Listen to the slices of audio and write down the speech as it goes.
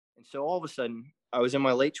And so all of a sudden, I was in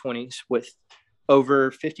my late 20s with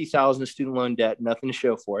over 50,000 student loan debt, nothing to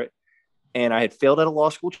show for it. And I had failed out of law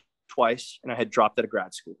school twice, and I had dropped out of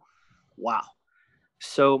grad school. Wow.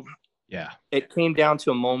 So yeah, it came down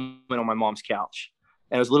to a moment on my mom's couch,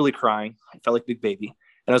 and I was literally crying. I felt like a big baby.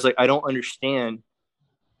 And I was like, I don't understand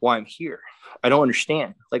why I'm here. I don't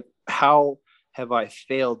understand. Like, how have I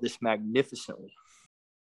failed this magnificently?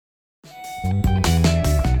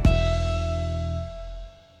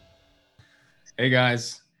 Hey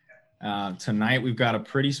guys, tonight we've got a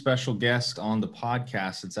pretty special guest on the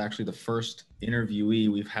podcast. It's actually the first interviewee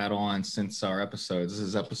we've had on since our episodes. This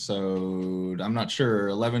is episode, I'm not sure,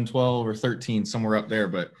 11, 12, or 13, somewhere up there,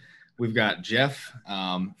 but we've got Jeff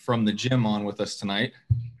from the gym on with us tonight.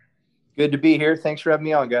 Good to be here. Thanks for having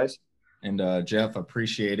me on, guys. And Jeff,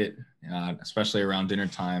 appreciate it, especially around dinner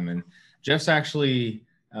time. And Jeff's actually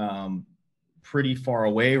pretty far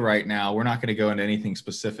away right now. We're not going to go into anything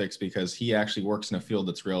specifics because he actually works in a field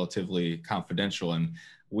that's relatively confidential. And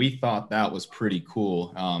we thought that was pretty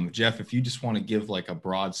cool. Jeff, if you just want to give like a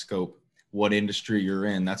broad scope, what industry you're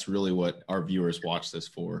in, that's really what our viewers watch this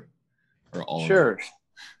for. Or all Sure.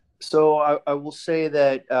 So I will say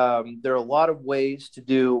that there are a lot of ways to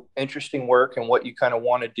do interesting work and what you kind of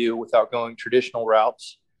want to do without going traditional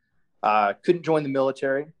routes. Couldn't join the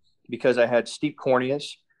military because I had steep corneas.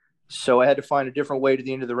 So I had to find a different way to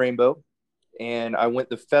the end of the rainbow. And I went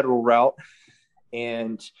the federal route.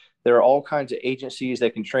 And there are all kinds of agencies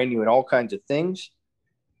that can train you in all kinds of things.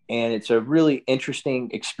 And it's a really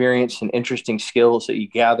interesting experience and interesting skills that you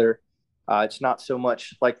gather. It's not so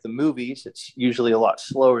much like the movies. It's usually a lot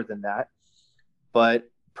slower than that. But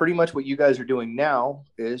pretty much what you guys are doing now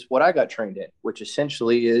is what I got trained in, which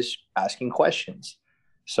essentially is asking questions.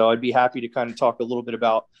 So I'd be happy to kind of talk a little bit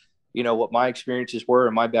about, you know, what my experiences were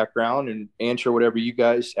and my background and answer whatever you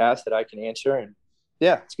guys ask that I can answer. And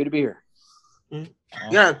yeah, it's good to be here.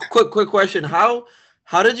 Yeah. Quick question. How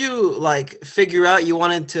did you like figure out you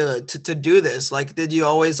wanted to do this? Like, did you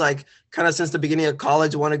always like kind of since the beginning of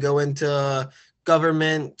college want to go into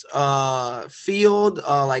government field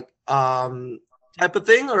type of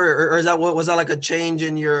thing, or is that what was that like a change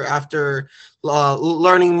in your after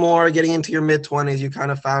learning more, getting into your mid-20s, you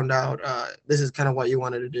kind of found out this is kind of what you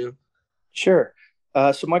wanted to do? Sure.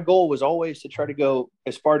 So my goal was always to try to go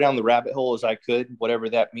as far down the rabbit hole as I could, whatever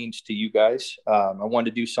that means to you guys. I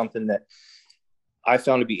wanted to do something that I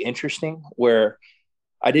found to be interesting, where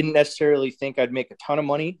I didn't necessarily think I'd make a ton of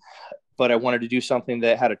money, but I wanted to do something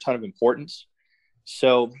that had a ton of importance.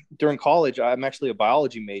 So during college, I'm actually a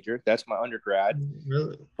biology major. That's my undergrad.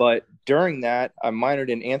 Really? But during that, I minored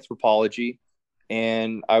in anthropology,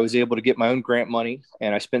 and I was able to get my own grant money,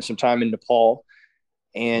 and I spent some time in Nepal.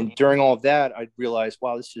 And during all of that, I realized,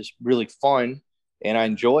 wow, this is really fun. And I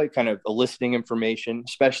enjoy kind of eliciting information,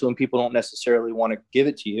 especially when people don't necessarily want to give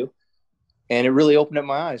it to you. And it really opened up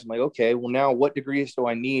my eyes. I'm like, okay, well, now what degrees do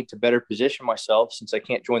I need to better position myself since I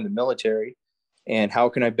can't join the military? And how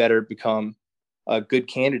can I better become a good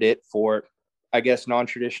candidate for, I guess,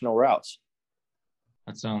 non-traditional routes?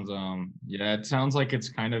 That sounds, it sounds like it's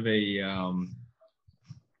kind of a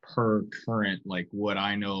per current, like what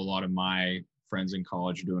I know a lot of my friends in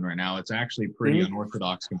college are doing right now. It's actually pretty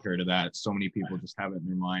unorthodox compared to that. So many people just have it in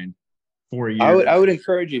their mind for a year. I would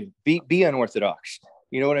encourage you, be unorthodox.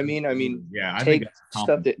 You know what I mean? I mean, yeah, I take think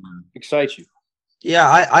stuff that excites you. Yeah,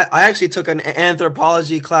 I actually took an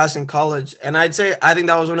anthropology class in college, and I think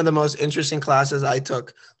that was one of the most interesting classes I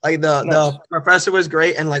took. Like the professor was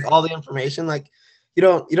great, and like all the information, like you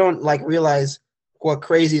don't like realize what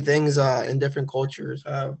crazy things in different cultures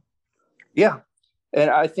have. Yeah, and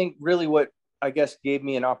I think really what I guess gave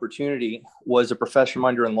me an opportunity was a professor of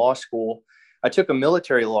mine during law school. I took a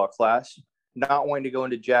military law class, not wanting to go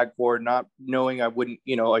into JAG Board, not knowing I wouldn't,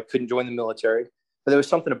 I couldn't join the military, but there was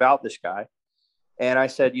something about this guy. And I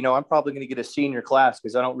said, I'm probably going to get a senior class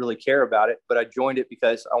because I don't really care about it, but I joined it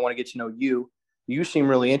because I want to get to know you. You seem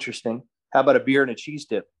really interesting. How about a beer and a cheese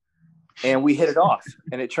dip? And we hit it off.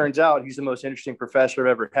 And it turns out he's the most interesting professor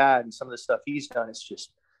I've ever had. And some of the stuff he's done is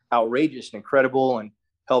just outrageous and incredible and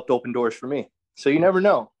helped open doors for me. So you never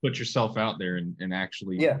know. Put yourself out there and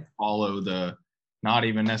actually follow not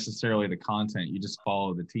even necessarily the content. You just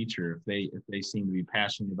follow the teacher. If they seem to be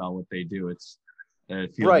passionate about what they do, it's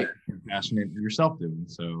feel right. Like you're passionate yourself doing.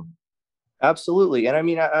 So absolutely. And I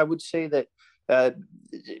mean, I would say that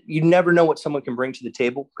you never know what someone can bring to the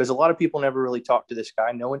table, because a lot of people never really talked to this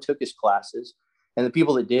guy. No one took his classes, and the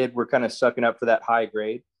people that did were kind of sucking up for that high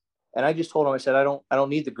grade. And I just told him, I said, I don't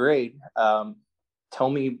need the grade. Tell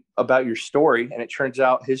me about your story. And it turns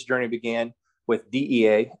out his journey began with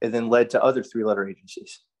DEA and then led to other 3-letter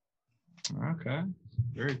agencies. Okay.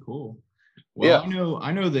 Very cool. Yeah. Well,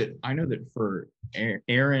 I know that for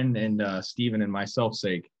Aaron and Steven and myself's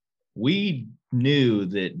sake, we knew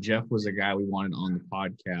that Jeff was a guy we wanted on the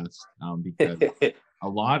podcast because a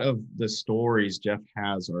lot of the stories Jeff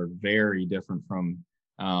has are very different from.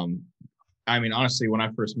 I mean, honestly, when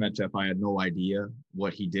I first met Jeff, I had no idea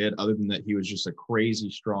what he did, other than that he was just a crazy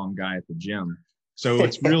strong guy at the gym. So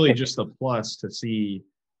it's really just a plus to see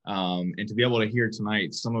and to be able to hear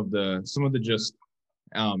tonight some of the just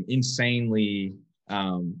insanely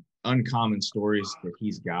uncommon stories that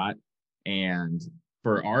he's got. And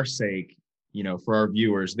for our sake, you know, for our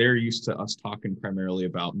viewers, they're used to us talking primarily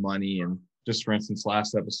about money. And just for instance,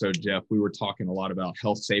 last episode, Jeff, we were talking a lot about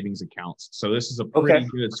health savings accounts. So this is a pretty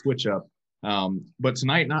good switch up. But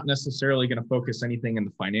tonight, not necessarily going to focus anything in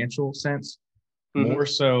the financial sense. More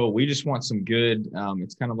so, we just want some good,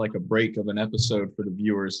 it's kind of like a break of an episode for the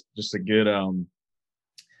viewers, just a good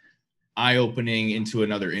eye-opening into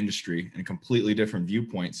another industry and a completely different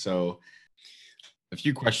viewpoint. So a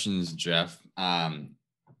few questions, Jeff,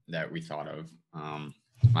 that we thought of. I'm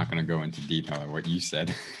not going to go into detail of what you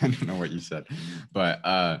said. I don't know what you said, but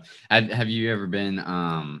have you ever been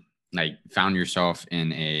like found yourself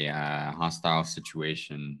in a hostile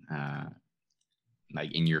situation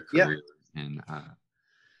like in your career? And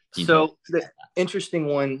so the interesting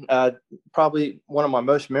one, probably one of my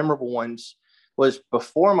most memorable ones, was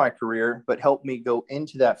before my career, but helped me go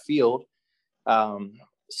into that field.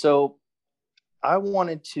 So I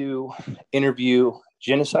wanted to interview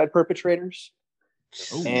genocide perpetrators.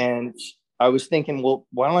 Ooh. And I was thinking, well,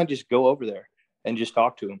 why don't I just go over there and just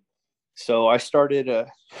talk to them? So I started a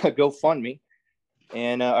GoFundMe,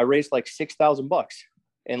 and I raised like $6,000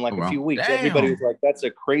 in like a few weeks. Damn. Everybody was like, that's a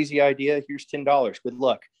crazy idea. Here's $10. Good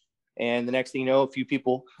luck. And the next thing you know, a few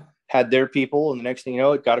people had their people, and the next thing you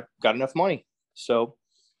know, it got enough money. So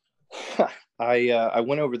I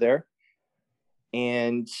went over there,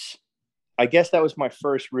 and I guess that was my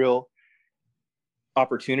first real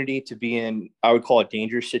opportunity to be in, I would call, a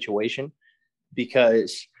dangerous situation,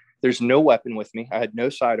 because there's no weapon with me. I had no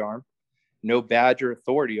sidearm, no badge or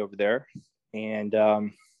authority over there. And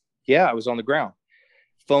I was on the ground.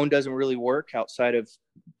 Phone doesn't really work outside of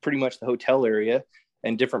pretty much the hotel area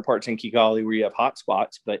and different parts in Kigali where you have hot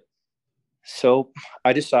spots. But so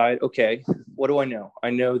I decide, okay, what do I know?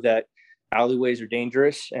 I know that alleyways are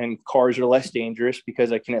dangerous and cars are less dangerous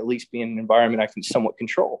because I can at least be in an environment I can somewhat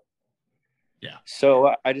control. Yeah.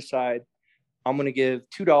 So I decide I'm going to give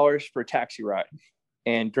 $2 for a taxi ride.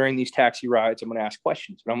 And during these taxi rides, I'm going to ask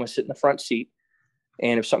questions, but I'm going to sit in the front seat.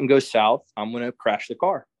 And if something goes south, I'm going to crash the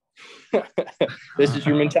car. This is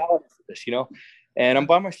your mentality for this, you know? And I'm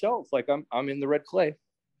by myself, like I'm in the red clay.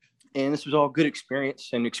 And this was all good experience,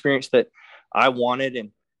 and experience that I wanted.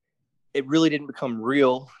 And it really didn't become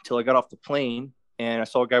real till I got off the plane and I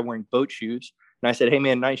saw a guy wearing boat shoes. And I said, hey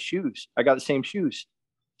man, nice shoes. I got the same shoes.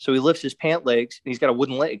 So he lifts his pant legs and he's got a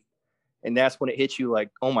wooden leg. And that's when it hits you like,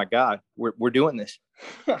 oh my God, we're doing this.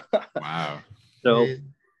 Wow. So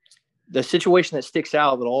the situation that sticks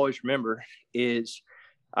out that I'll always remember is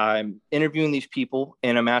I'm interviewing these people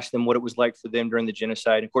and I'm asking them what it was like for them during the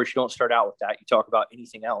genocide. Of course, you don't start out with that. You talk about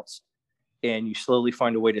anything else and you slowly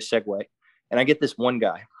find a way to segue. And I get this one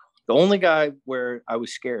guy, the only guy where I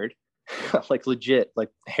was scared, like legit, like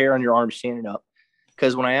hair on your arm standing up.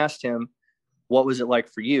 Because when I asked him, what was it like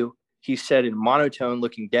for you? He said in monotone,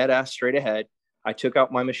 looking dead ass straight ahead, I took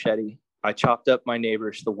out my machete. I chopped up my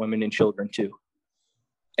neighbors, the women and children too.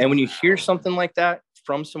 And when you hear something like that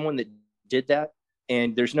from someone that did that,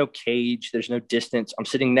 and there's no cage, there's no distance, I'm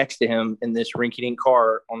sitting next to him in this rinky-dink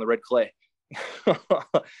car on the red clay.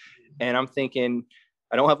 And I'm thinking,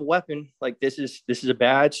 I don't have a weapon. Like this is a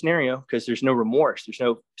bad scenario because there's no remorse. There's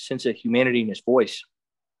no sense of humanity in his voice.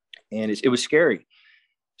 And it was scary.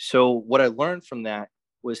 So what I learned from that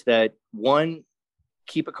was that, one,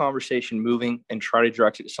 keep a conversation moving and try to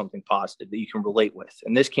direct it to something positive that you can relate with.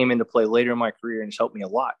 And this came into play later in my career and it's helped me a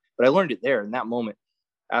lot. But I learned it there in that moment.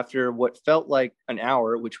 After what felt like an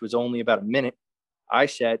hour, which was only about a minute, I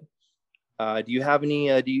said, do you have any,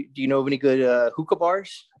 do you know of any good hookah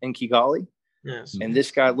bars in Kigali? Yes. And this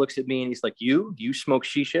guy looks at me and he's like, do you smoke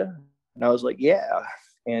shisha? And I was like, yeah.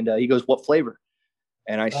 And he goes, what flavor?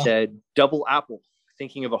 And I said, double apple,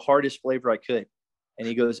 thinking of a hardest flavor I could. And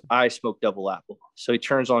he goes, I smoke double apple. So he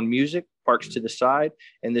turns on music, parks to the side.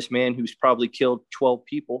 And this man who's probably killed 12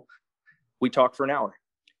 people, we talked for an hour.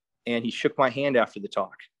 And he shook my hand after the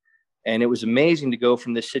talk. And it was amazing to go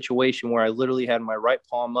from this situation where I literally had my right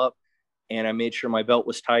palm up and I made sure my belt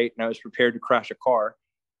was tight and I was prepared to crash a car,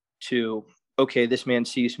 to, okay, this man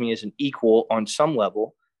sees me as an equal on some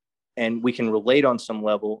level. and we can relate on some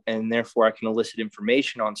level, and therefore I can elicit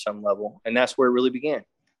information on some level. And that's where it really began.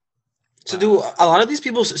 So do a lot of these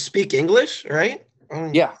people speak English, right?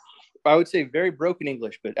 Yeah, I would say very broken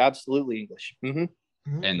English, but absolutely English.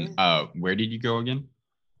 Mm-hmm. And where did you go again?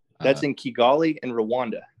 That's in Kigali and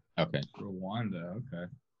Rwanda. Okay. Rwanda. Okay.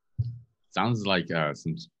 Sounds like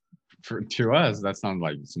to us, that sounds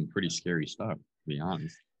like some pretty scary stuff, to be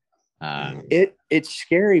honest. It's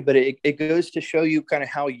scary, but it goes to show you kind of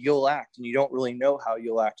how you'll act, and you don't really know how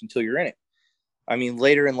you'll act until you're in it. I mean,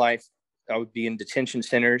 later in life, I would be in detention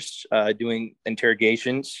centers doing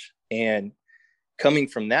interrogations, and coming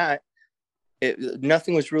from that,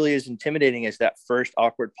 nothing was really as intimidating as that first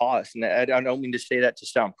awkward pause. And I don't mean to say that to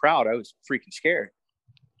sound proud. I was freaking scared.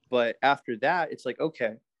 But after that, it's like,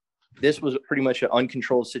 okay, this was pretty much an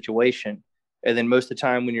uncontrolled situation. And then most of the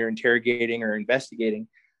time when you're interrogating or investigating,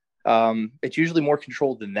 it's usually more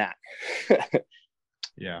controlled than that.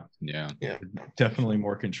 Yeah. Yeah. Definitely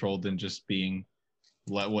more controlled than just being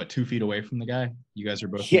 2 feet away from the guy. You guys are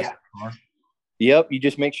both in the car. Yep. You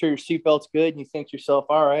just make sure your seatbelt's good, and you think to yourself,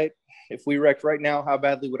 all right, if we wrecked right now, how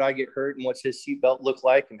badly would I get hurt, and what's his seatbelt look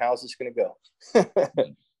like, and how's this going to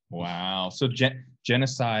go? Wow. So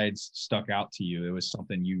genocides stuck out to you. It was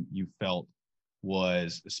something you felt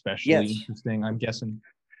was especially interesting, I'm guessing.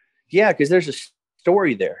 Yeah, because there's a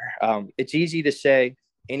story there. It's easy to say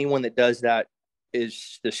anyone that does that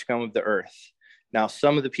is the scum of the earth. Now,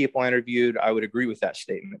 some of the people I interviewed, I would agree with that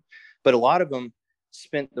statement, but a lot of them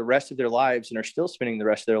spent the rest of their lives and are still spending the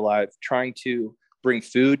rest of their life trying to bring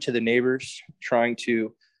food to the neighbors, trying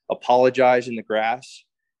to apologize in the grass,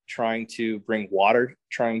 trying to bring water,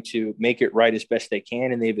 trying to make it right as best they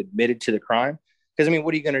can. And they've admitted to the crime. Because, I mean,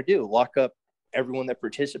 what are you going to do? Lock up everyone that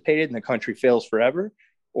participated and the country fails forever?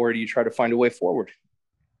 Or do you try to find a way forward?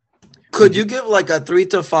 Could you give like a 3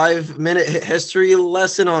 to 5 minute history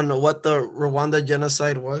lesson on what the Rwanda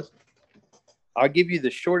genocide was? I'll give you the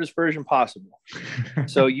shortest version possible.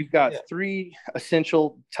 So you've got 3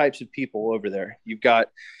 essential types of people over there. You've got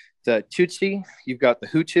the Tutsi, you've got the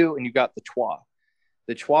Hutu, and you've got the Twa.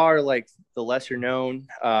 The Twa are like the lesser known,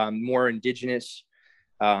 more indigenous.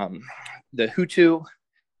 The Hutu,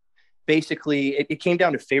 basically, it came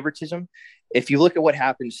down to favoritism. If you look at what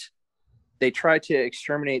happens, they try to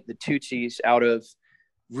exterminate the Tutsis out of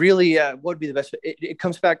really, what would be the best? It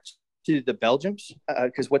comes back to the Belgians,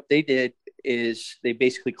 because what they did is they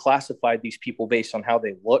basically classified these people based on how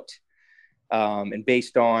they looked, and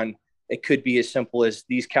based on, it could be as simple as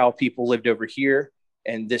these cow people lived over here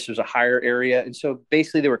and this was a higher area. And so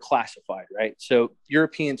basically they were classified, right? So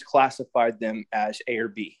Europeans classified them as A or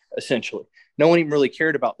B, essentially. No one even really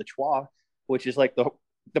cared about the Twa, which is like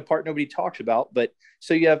the part nobody talks about. But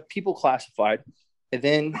so you have people classified, and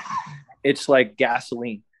then it's like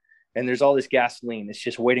gasoline, and there's all this gasoline. It's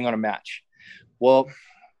just waiting on a match. Well,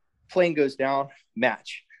 plane goes down,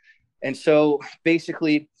 match. And so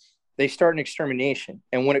basically they start an extermination.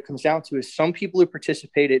 And when it comes down to it, some people who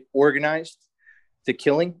participated organized the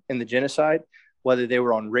killing and the genocide, whether they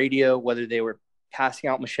were on radio, whether they were passing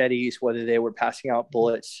out machetes, whether they were passing out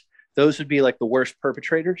bullets, those would be like the worst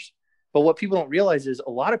perpetrators. But what people don't realize is a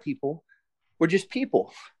lot of people were just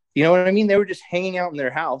people. You know what I mean? They were just hanging out in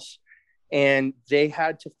their house, and they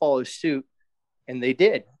had to follow suit, and they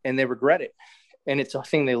did, and they regret it. And it's a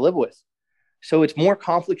thing they live with. So it's more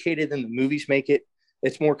complicated than the movies make it.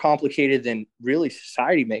 It's more complicated than really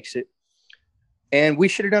society makes it. And we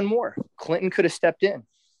should have done more. Clinton could have stepped in,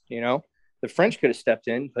 the French could have stepped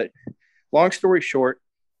in, but long story short,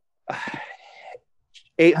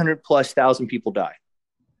 800,000+ people died,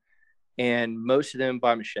 and most of them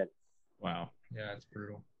by machete. Wow. Yeah, that's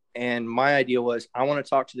brutal. And my idea was, I want to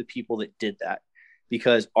talk to the people that did that,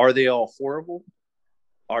 because are they all horrible?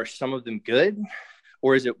 Are some of them good?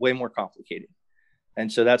 Or is it way more complicated?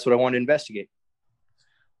 And so that's what I want to investigate.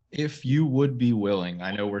 If you would be willing,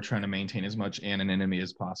 I know we're trying to maintain as much anonymity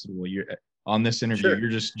as possible. You're on this interview, You're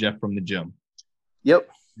just Jeff from the gym. Yep.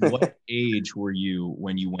 What age were you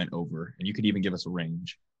when you went over? And you could even give us a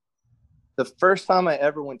range. The first time I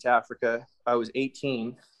ever went to Africa, I was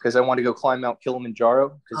 18, because I wanted to go climb Mount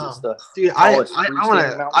Kilimanjaro, because it's the tallest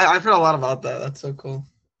freestanding mountain. I've heard a lot about that. That's so cool.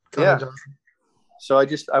 Yeah. So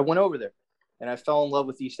I went over there, and I fell in love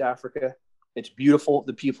with East Africa. It's beautiful.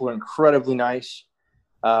 The people are incredibly nice.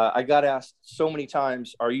 I got asked so many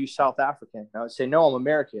times, "Are you South African?" And I would say, "No, I'm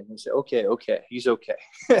American." They say, "Okay, he's okay."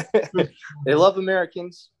 They love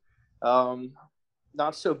Americans.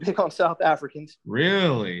 Not so big on South Africans.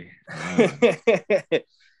 Really?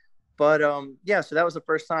 But so that was the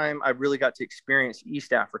first time I really got to experience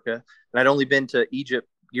East Africa. And I'd only been to Egypt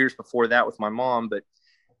years before that with my mom, but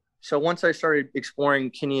So once I started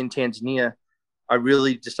exploring Kenya and Tanzania, I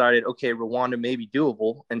really decided, okay, Rwanda may be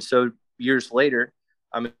doable. And so years later,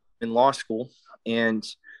 I'm in law school and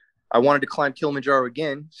I wanted to climb Kilimanjaro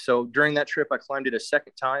again. So during that trip, I climbed it a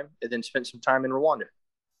second time and then spent some time in Rwanda.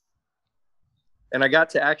 And I got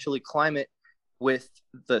to actually climb it with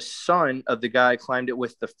the son of the guy I climbed it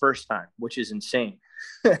with the first time, which is insane.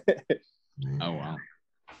 Oh, wow.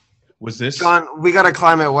 Was this John, we gotta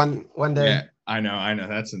climb it one day. Yeah, I know.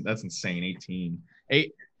 That's insane.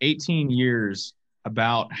 18 years.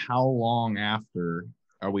 About how long after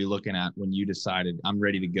are we looking at when you decided I'm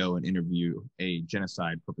ready to go and interview a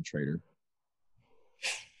genocide perpetrator?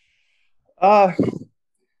 I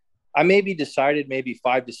maybe decided maybe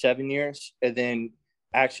 5 to 7 years, and then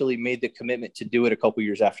actually made the commitment to do it a couple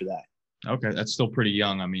years after that. Okay, that's still pretty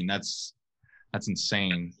young. I mean, that's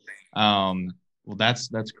insane. Well,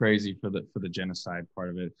 that's crazy for the genocide part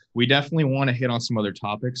of it. We definitely want to hit on some other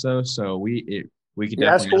topics though, so we could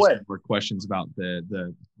definitely ask more questions about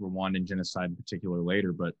the Rwandan genocide in particular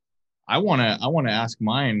later. But I wanna ask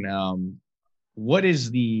mine. What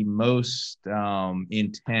is the most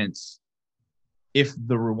intense, if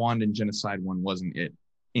the Rwandan genocide one wasn't it,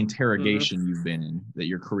 interrogation you've been in that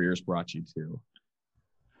your career's brought you to?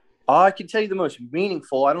 I can tell you the most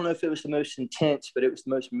meaningful. I don't know if it was the most intense, but it was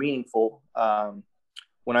the most meaningful.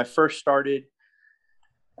 When I first started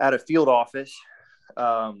at a field office,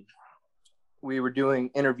 we were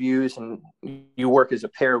doing interviews, and you work as a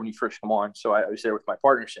pair when you first come on. So I was there with my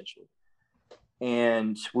partner essentially.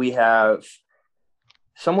 And we have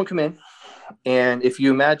someone come in, and if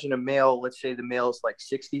you imagine a male, let's say the male is like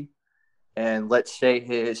 60, and let's say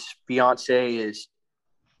his fiance is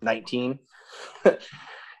 19.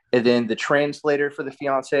 And then the translator for the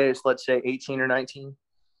fiance is, let's say, 18 or 19.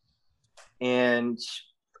 And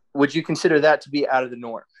would you consider that to be out of the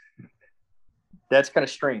norm? That's kind of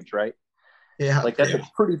strange, right? Yeah. Like that's a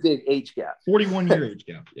pretty big age gap. 41-year age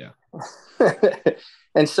gap, yeah.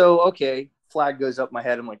 And so, okay, flag goes up my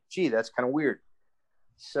head. I'm like, gee, that's kind of weird.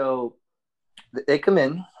 So they come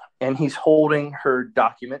in, and he's holding her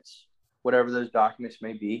documents, whatever those documents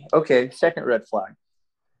may be. Okay, second red flag.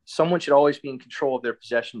 Someone should always be in control of their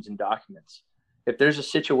possessions and documents. If there's a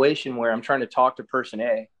situation where I'm trying to talk to person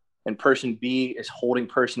A and person B is holding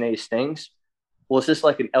person A's things, well, is this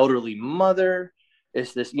like an elderly mother?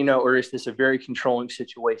 Is this, or is this a very controlling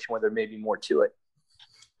situation where there may be more to it?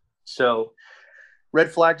 So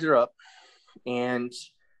red flags are up, and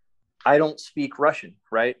I don't speak Russian,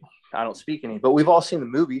 right? I don't speak any, but we've all seen the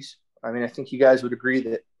movies. I mean, I think you guys would agree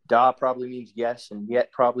that da probably means yes and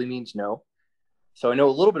yet probably means no. So I know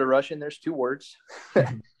a little bit of Russian. There's 2 words.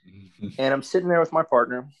 And I'm sitting there with my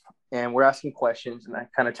partner, and we're asking questions, and I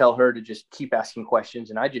kind of tell her to just keep asking questions,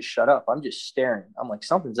 and I just shut up. I'm just staring. I'm like,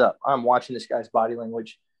 something's up. I'm watching this guy's body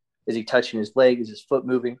language. Is he touching his leg? Is his foot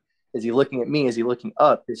moving? Is he looking at me? Is he looking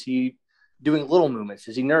up? Is he doing little movements?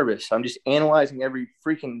 Is he nervous? I'm just analyzing every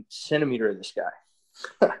freaking centimeter of this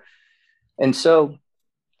guy. And so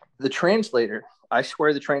the translator, I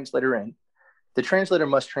swear the translator in, the translator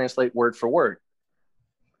must translate word for word.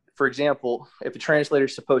 For example, if a translator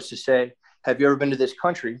is supposed to say, have you ever been to this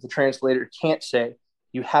country? The translator can't say,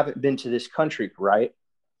 you haven't been to this country, right?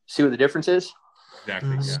 See what the difference is?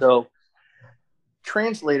 Exactly. Yeah. So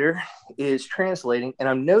translator is translating, and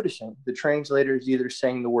I'm noticing the translator is either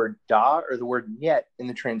saying the word da or the word yet in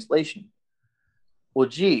the translation. Well,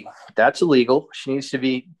 gee, that's illegal. She needs to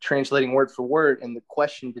be translating word for word, and the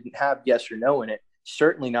question didn't have yes or no in it.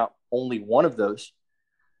 Certainly not only one of those.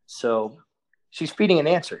 So she's feeding an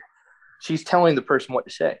answer. She's telling the person what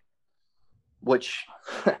to say, which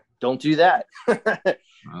don't do that.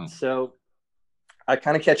 Wow. So I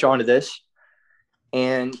kind of catch on to this,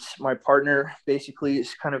 and my partner basically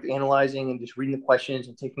is kind of analyzing and just reading the questions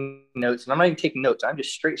and taking notes. And I'm not even taking notes. I'm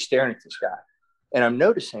just straight staring at this guy. And I'm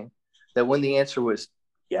noticing that when the answer was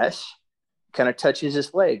yes, he kind of touches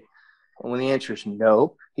his leg. And when the answer is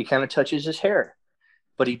no, he kind of touches his hair.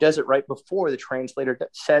 But he does it right before the translator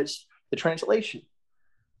says the translation.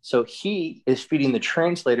 So he is feeding the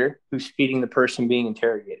translator who's feeding the person being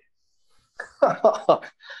interrogated. Wow.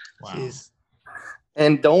 Jeez.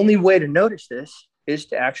 And the only way to notice this is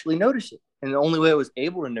to actually notice it. And the only way I was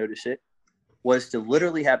able to notice it was to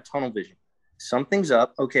literally have tunnel vision. Something's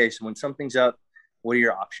up. Okay, so when something's up, what are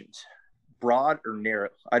your options? Broad or narrow?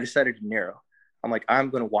 I decided to narrow. I'm like, I'm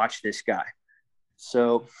going to watch this guy.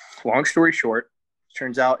 So long story short,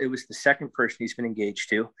 turns out it was the second person he's been engaged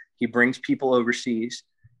to. He brings people overseas,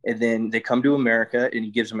 and then they come to America, and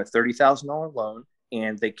he gives them a $30,000 loan,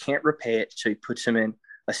 and they can't repay it. So he puts them in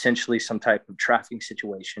essentially some type of trafficking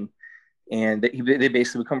situation, and they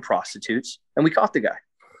basically become prostitutes. And we caught the guy.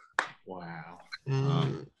 Wow.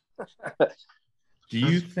 Mm. Do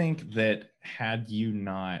you think that had you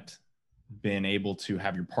not been able to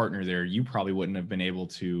have your partner there, you probably wouldn't have been able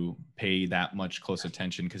to pay that much close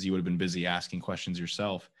attention because you would have been busy asking questions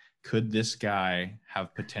yourself? Could this guy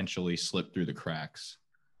have potentially slipped through the cracks?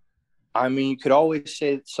 I mean, you could always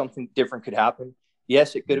say that something different could happen.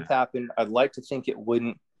 Yes, it could have happened. I'd like to think it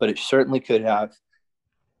wouldn't, but it certainly could have.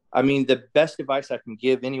 I mean, the best advice I can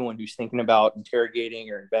give anyone who's thinking about interrogating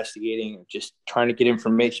or investigating or just trying to get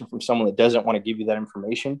information from someone that doesn't want to give you that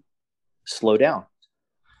information, slow down.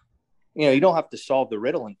 You know, you don't have to solve the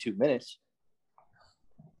riddle in 2 minutes.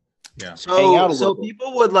 Yeah. So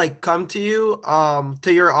people would like come to you,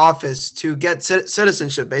 to your office to get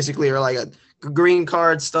citizenship, basically, or like a green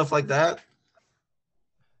card, stuff like that.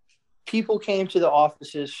 People came to the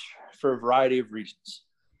offices for a variety of reasons.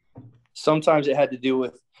 Sometimes it had to do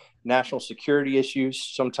with national security issues,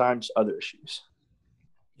 sometimes other issues.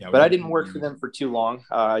 Yeah, but I didn't work for them for too long.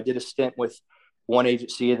 I did a stint with one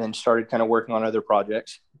agency and then started kind of working on other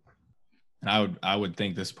projects. And I would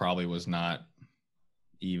think this probably was not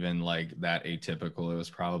even like that atypical. It was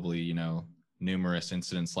probably, you know, numerous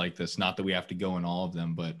incidents like this. Not that we have to go in all of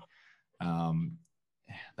them, but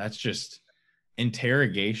that's just,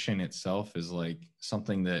 interrogation itself is like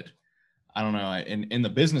something that, I don't know, in the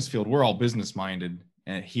business field, we're all business minded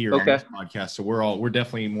and here on this podcast. So we're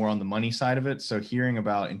definitely more on the money side of it. So hearing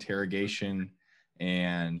about interrogation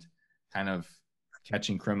and kind of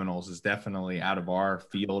catching criminals is definitely out of our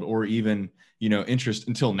field or even, you know, interest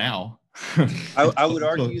until now. I would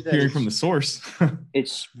argue that hearing from the source,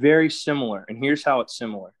 it's very similar. And here's how it's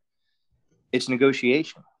similar. It's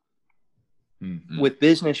negotiation. Mm-hmm. With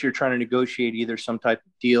business, you're trying to negotiate either some type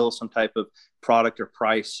of deal, some type of product or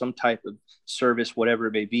price, some type of service, whatever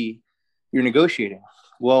it may be. You're negotiating.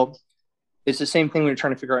 Well, it's the same thing when you're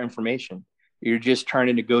trying to figure out information. You're just trying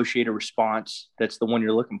to negotiate a response that's the one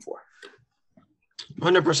you're looking for.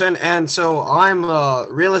 100%. And so I'm a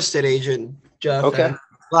real estate agent, Jeff. Okay. And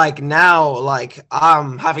like now, like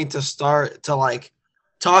I'm having to start to like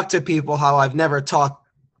talk to people how I've never talked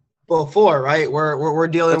before, right? We're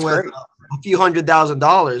dealing That's with great. a few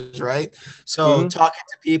 $100,000, right? So talking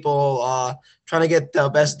to people, trying to get the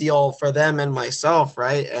best deal for them and myself,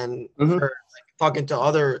 right? And for like, talking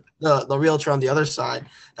to the realtor on the other side,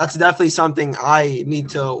 that's definitely something I need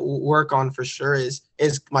to work on for sure. Is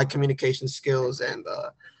my communication skills and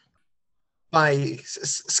my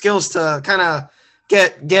skills to kind of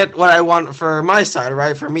get what I want for my side,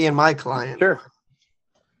 right? For me and my client.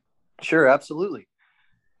 Sure, absolutely.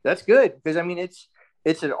 That's good because I mean it's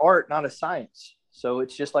an art, not a science. So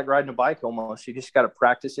it's just like riding a bike almost. You just got to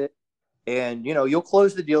practice it, and you know you'll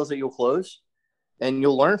close the deals that you'll close, and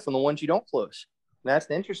you'll learn from the ones you don't close. And that's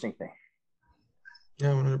the interesting thing. Yeah,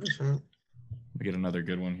 100%. We get another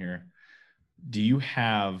good one here. Do you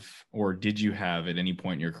have, or did you have at any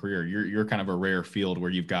point in your career? You're kind of a rare field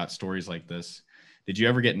where you've got stories like this. Did you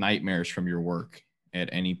ever get nightmares from your work at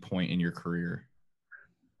any point in your career?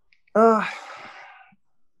 I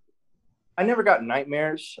never got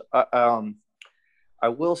nightmares. I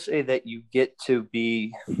will say that you get to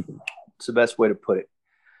be, it's the best way to put it.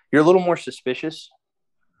 You're a little more suspicious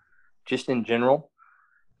just in general.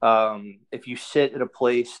 If you sit at a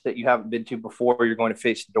place that you haven't been to before, you're going to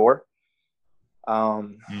face the door.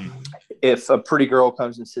 If a pretty girl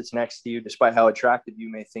comes and sits next to you, despite how attractive you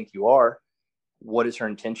may think you are, what is her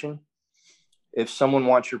intention? If someone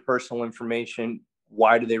wants your personal information,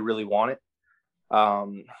 why do they really want it?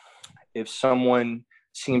 If someone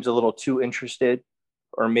seems a little too interested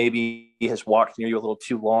or maybe has walked near you a little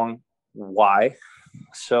too long, why?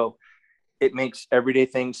 So it makes everyday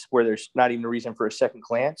things where there's not even a reason for a second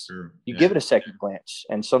glance. You give it a second glance,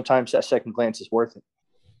 and sometimes that second glance is worth it.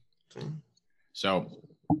 So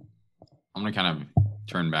I'm going to kind of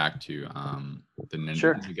turn back to the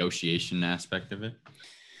negotiation aspect of it.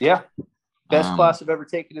 Yeah. Best class I've ever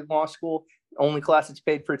taken in law school. Only class that's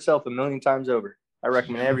paid for itself 1,000,000 times over. I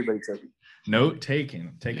recommend everybody take it. Note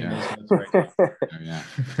taking those notes right now.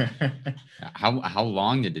 How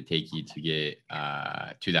long did it take you to get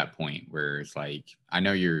to that point where it's like, I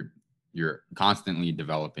know you're constantly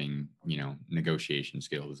developing, you know, negotiation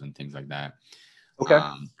skills and things like that. Okay.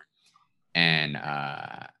 And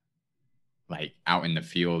like out in the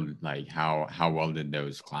field, like how well did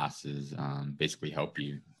those classes basically help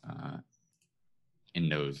you in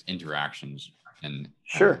those interactions? And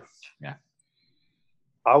sure. Yeah.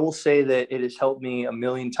 I will say that it has helped me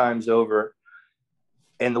 1,000,000 times over.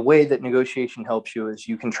 And the way that negotiation helps you is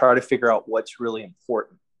you can try to figure out what's really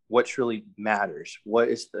important, what's really matters, what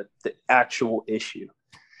is the actual issue.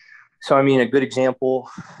 So, I mean, a good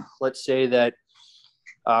example, let's say that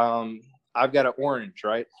I've got an orange,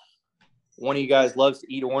 right? One of you guys loves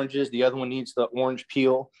to eat oranges. The other one needs the orange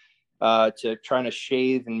peel to try to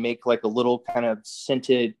shave and make like a little kind of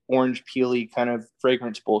scented orange peely kind of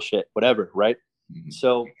fragrance bullshit, whatever, right? Mm-hmm.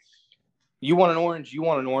 So you want an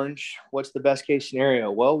orange. What's the best case scenario?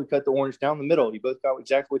 Well, we cut the orange down the middle. You both got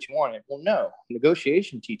exactly what you wanted. Well, no.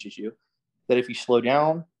 Negotiation teaches you that if you slow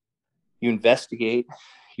down, you investigate,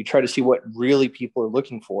 you try to see what really people are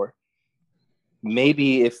looking for.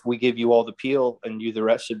 Maybe if we give you all the peel and you the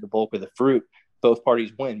rest of the bulk of the fruit, both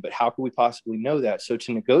parties win. But how can we possibly know that? So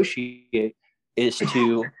to negotiate is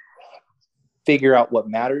to figure out what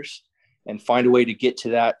matters and find a way to get to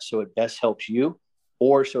that so it best helps you,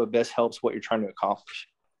 or so it best helps what you're trying to accomplish.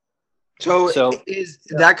 So is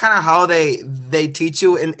that kind of how they teach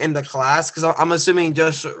you in the class? Because I'm assuming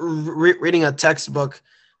just reading a textbook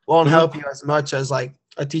won't help you as much as like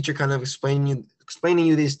a teacher kind of explaining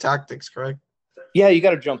you these tactics, correct? Yeah, you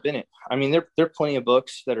got to jump in it. I mean, there are plenty of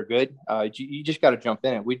books that are good. You just got to jump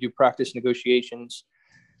in it. We do practice negotiations.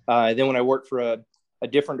 Then when I worked for a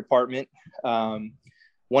different department,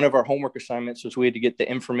 one of our homework assignments was we had to get the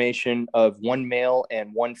information of one male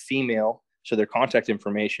and one female, so their contact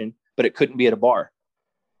information, but it couldn't be at a bar.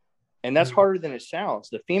 And that's harder than it sounds.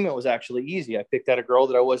 The female was actually easy. I picked out a girl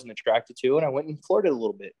that I wasn't attracted to, and I went and flirted a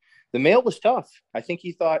little bit. The male was tough. I think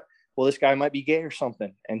he thought, well, this guy might be gay or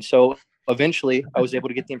something. And so eventually I was able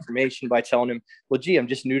to get the information by telling him, well, gee, I'm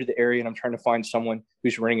just new to the area and I'm trying to find someone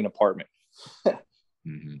who's renting an apartment.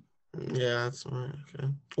 Mm-hmm. Yeah, that's right. Okay.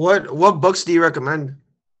 What books do you recommend?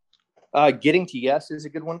 Getting to Yes is a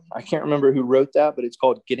good one. I can't remember who wrote that, but it's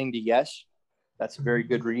called Getting to Yes. That's a very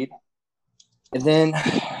good read. And then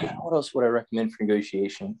what else would I recommend for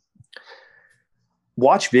negotiation?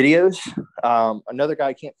 Watch videos. Another guy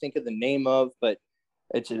I can't think of the name of, but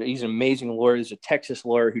he's an amazing lawyer. He's a Texas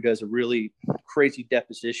lawyer who does a really crazy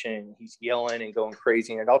deposition. He's yelling and going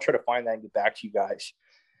crazy. And I'll try to find that and get back to you guys.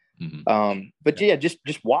 Mm-hmm. But yeah, just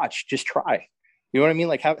watch, just try. You know what I mean?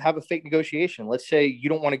 Like have a fake negotiation. Let's say you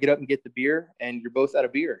don't want to get up and get the beer and you're both out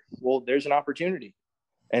of beer. Well, there's an opportunity.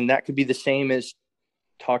 And that could be the same as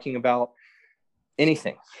talking about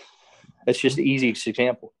anything. That's just the easiest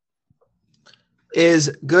example. Is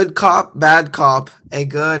good cop, bad cop a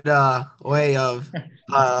good way of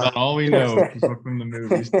not all we know from the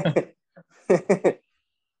movies.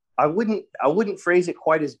 I wouldn't phrase it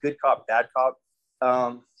quite as good cop, bad cop.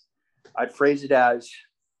 I'd phrase it as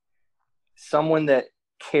someone that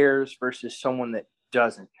cares versus someone that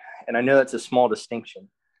doesn't. And I know that's a small distinction.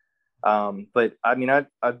 But I mean,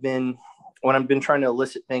 I've been trying to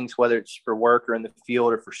elicit things, whether it's for work or in the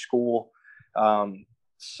field or for school,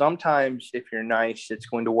 sometimes if you're nice, it's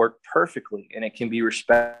going to work perfectly and it can be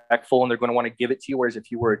respectful and they're going to want to give it to you. Whereas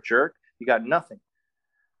if you were a jerk, you got nothing.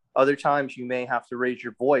 Other times you may have to raise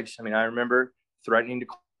your voice. I mean, I remember threatening to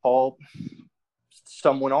call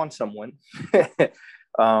someone on someone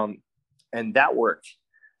and that worked.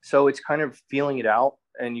 So it's kind of feeling it out,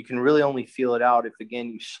 and you can really only feel it out if,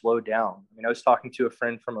 again, you slow down. I mean, I was talking to a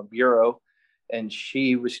friend from a bureau and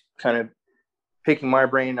she was kind of picking my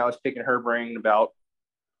brain. I was picking her brain about,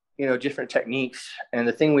 you know, different techniques. And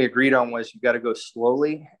the thing we agreed on was you got to go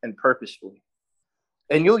slowly and purposefully.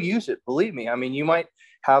 And you'll use it, believe me. I mean, you might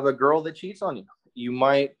have a girl that cheats on you. You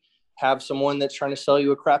might have someone that's trying to sell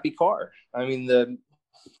you a crappy car. I mean, the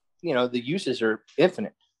uses are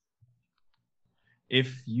infinite.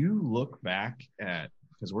 If you look back at,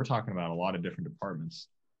 because we're talking about a lot of different departments,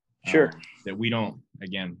 sure, that we don't,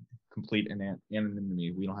 again, complete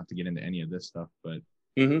anonymity. We don't have to get into any of this stuff, but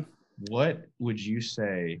what would you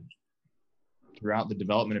say throughout the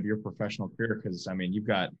development of your professional career? Because, I mean, you've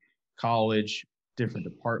got college, different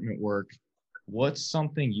department work. What's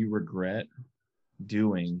something you regret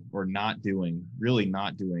doing or not doing, really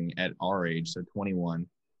not doing at our age, so 21,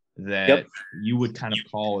 that you would kind of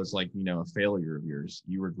call as like, you know, a failure of yours?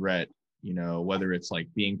 You regret, you know, whether it's like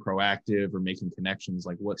being proactive or making connections,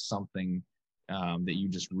 like what's something that you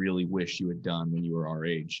just really wish you had done when you were our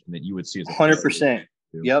age and that you would see as a 100%.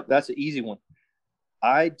 Yep, that's an easy one.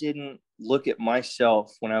 I didn't look at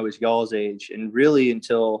myself when I was y'all's age, and really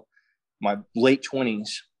until my late 20s,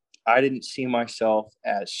 I didn't see myself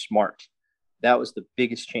as smart. That was the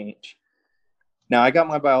biggest change. Now, I got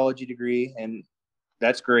my biology degree, and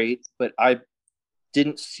that's great, but I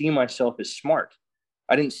didn't see myself as smart.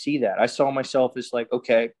 I didn't see that. I saw myself as like,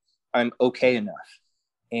 okay, I'm okay enough.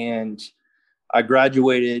 And I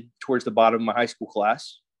graduated towards the bottom of my high school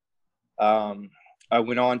class. I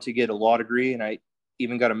went on to get a law degree, and I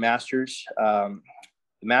even got a master's. The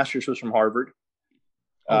master's was from Harvard.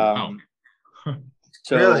 Wow.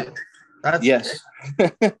 So really? Yes.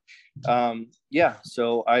 Yeah.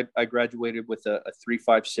 So I graduated with a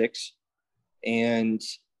 3.56, and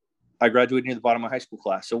I graduated near the bottom of my high school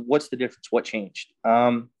class. So what's the difference? What changed?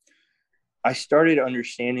 I started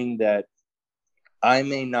understanding that I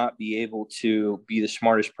may not be able to be the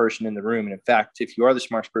smartest person in the room. And in fact, if you are the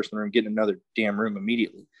smartest person in the room, get in another damn room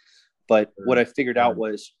immediately. But what I figured out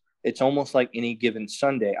was it's almost like any given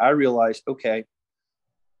Sunday. I realized, okay,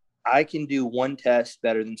 I can do one test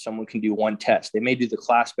better than someone can do one test. They may do the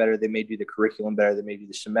class better. They may do the curriculum better. They may do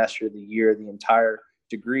the semester, the year, the entire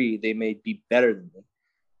degree. They may be better than me.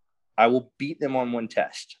 I will beat them on one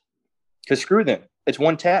test, because screw them. It's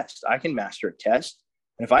one test. I can master a test.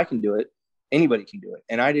 And if I can do it, anybody can do it.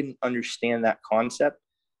 And I didn't understand that concept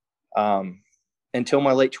until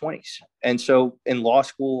my late 20s. And so in law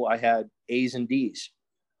school, I had A's and D's.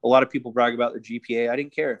 A lot of people brag about their GPA. I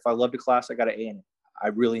didn't care. If I loved a class, I got an A in it. I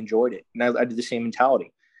really enjoyed it. And I did the same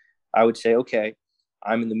mentality. I would say, okay,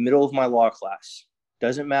 I'm in the middle of my law class.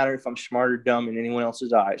 Doesn't matter if I'm smart or dumb in anyone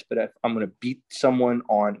else's eyes, but if I'm going to beat someone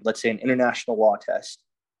on, let's say, an international law test,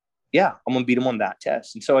 yeah, I'm going to beat them on that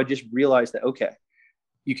test. And so I just realized that, okay,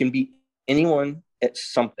 you can beat anyone at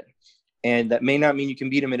something. And that may not mean you can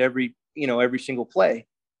beat them at every single play,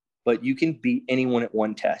 but you can beat anyone at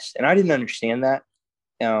one test. And I didn't understand that.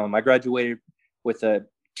 I graduated with a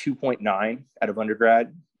 2.9 out of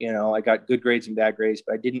undergrad. I got good grades and bad grades,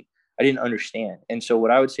 but I didn't understand. And so what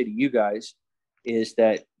I would say to you guys is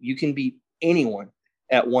that you can beat anyone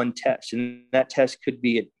at one test. And that test could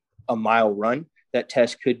be a mile run. That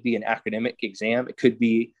test could be an academic exam. It could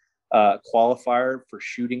be a qualifier for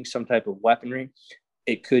shooting some type of weaponry.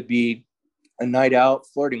 It could be a night out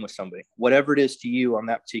flirting with somebody, whatever it is to you on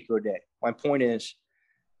that particular day. My point is,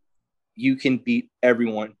 you can beat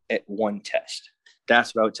everyone at one test.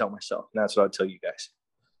 That's what I would tell myself. And that's what I would tell you guys.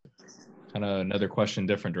 Kind of another question,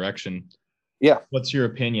 different direction. Yeah. What's your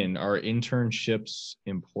opinion? Are internships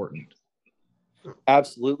important?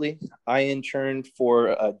 Absolutely. I interned for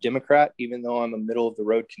a Democrat, even though I'm a middle of the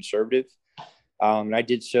road conservative. And I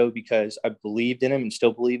did so because I believed in him and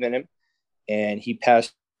still believe in him. And he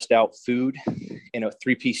passed out food in a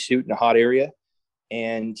 3-piece suit in a hot area.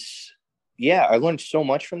 And yeah, I learned so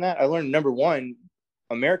much from that. I learned, number one,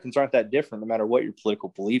 Americans aren't that different no matter what your political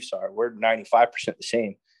beliefs are. We're 95% the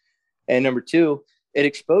same. And number two, it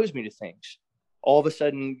exposed me to things. All of a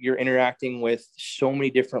sudden, you're interacting with so many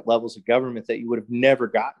different levels of government that you would have never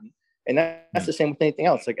gotten. And that's the same with anything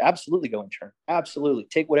else. Like, absolutely go intern. Absolutely.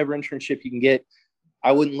 Take whatever internship you can get.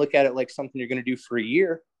 I wouldn't look at it like something you're going to do for a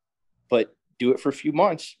year, but do it for a few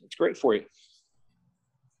months. It's great for you.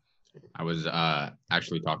 I was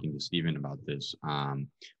actually talking to Steven about this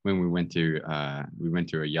when we went to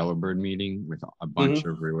a Yellowbird meeting with a bunch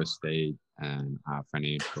of real estate and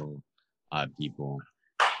financial people,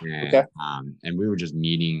 and and we were just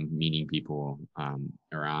meeting people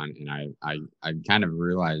around, and I kind of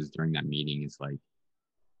realized during that meeting, it's like,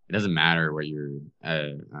 it doesn't matter what your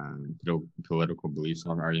political beliefs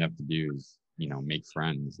are. All you have to do is make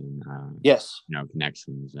friends and yes,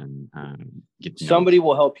 connections, and get to know somebody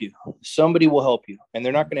will help you. Somebody will help you, and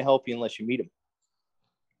they're not going to help you unless you meet them.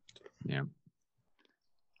 Yeah.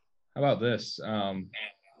 How about this? I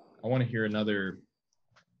want to hear another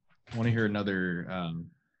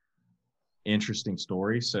interesting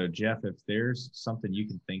story. So Jeff, if there's something you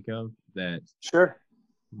can think of that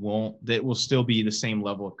will still be the same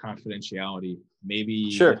level of confidentiality,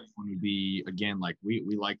 maybe this one would be, again, like we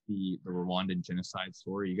like the Rwandan genocide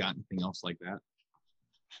story. You got anything else like that?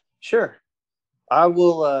 Sure. I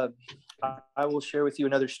will share with you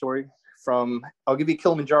another story I'll give you a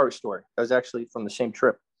Kilimanjaro story. That was actually from the same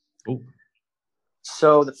trip. Ooh.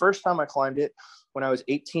 So the first time I climbed it, when I was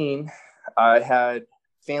 18, I had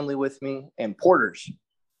family with me and porters.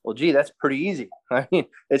 Well, gee, that's pretty easy. I mean,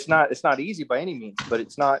 it's not easy by any means, but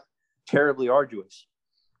it's not terribly arduous.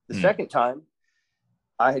 The second time,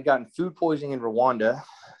 I had gotten food poisoning in Rwanda,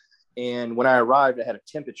 and when I arrived, I had a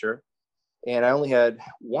temperature, and I only had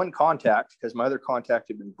one contact because my other contact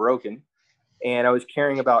had been broken, and I was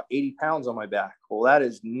carrying about 80 pounds on my back. Well, that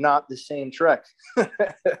is not the same trek.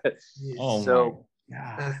 So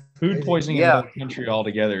food poisoning in another country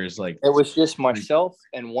altogether is like, it was just myself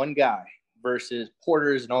and one guy versus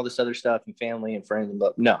porters and all this other stuff and family and friends.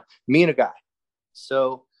 But no, me and a guy.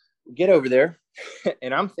 So we get over there,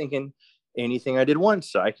 and I'm thinking, anything I did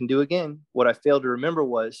once, I can do again. What I failed to remember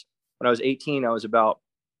was when I was 18, I was about,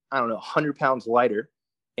 100 pounds lighter,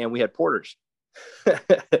 and we had porters.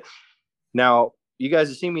 Now, you guys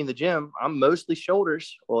have seen me in the gym. I'm mostly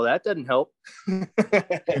shoulders. Well, that doesn't help.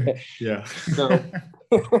 Yeah. So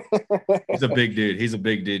He's a big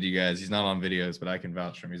dude. You guys. He's not on videos, but I can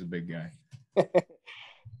vouch for him. He's a big guy.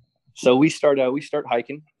 So we start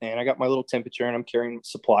hiking, and I got my little temperature, and I'm carrying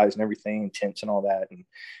supplies and everything, tents and all that, and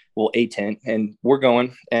a tent, and we're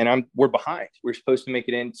going, and we're behind. We're supposed to make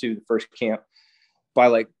it into the first camp by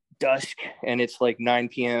like dusk, and it's like 9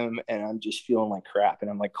 p.m. and I'm just feeling like crap, and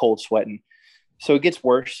I'm like cold sweating. So it gets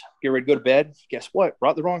worse. Get ready to go to bed. Guess what?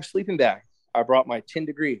 Brought the wrong sleeping bag. I brought my 10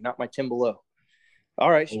 degree, not my 10 below. All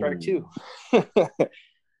right, strike two.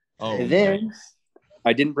 And then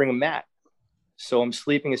I didn't bring a mat. So I'm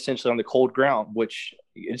sleeping essentially on the cold ground, which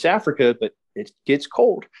it's Africa, but it gets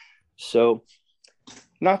cold. So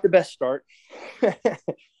not the best start.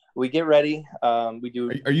 We get ready. We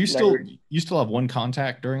do. Are you still have one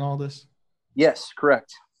contact during all this? Yes,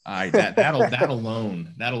 correct. That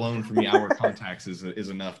alone for me, our contacts is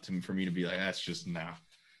enough for me to be like, that's just nah.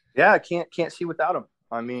 Yeah, I can't see without them.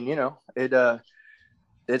 I mean,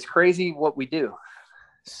 it's crazy what we do.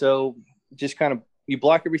 So just kind of, you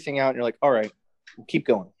block everything out and you're like, all right, we'll keep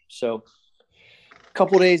going. So a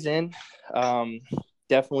couple of days in,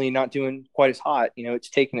 definitely not doing quite as hot. It's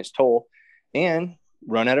taking its toll, and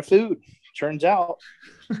run out of food. Turns out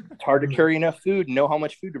it's hard to carry enough food and know how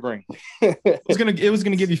much food to bring. It was gonna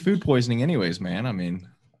give you food poisoning anyways, man. I mean,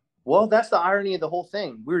 well, that's the irony of the whole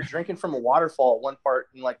thing. We were drinking from a waterfall at one part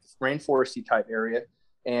in like the rainforesty type area,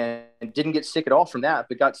 and didn't get sick at all from that,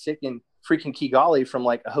 but got sick in freaking Kigali from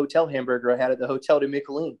like a hotel hamburger I had at the Hotel de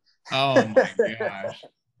Michelin. Oh my gosh.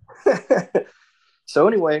 So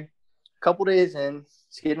anyway, a couple days in,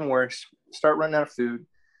 it's getting worse. Start running out of food.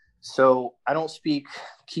 So I don't speak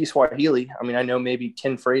Kiswahili. I mean, I know maybe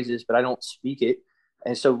 10 phrases, but I don't speak it.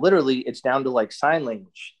 And so literally it's down to like sign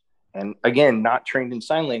language. And again, not trained in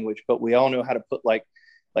sign language, but we all know how to put like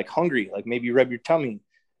hungry, like maybe you rub your tummy.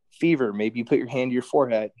 Fever, maybe you put your hand to your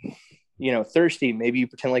forehead. Thirsty, maybe you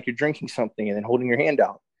pretend like you're drinking something and then holding your hand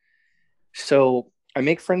out. So I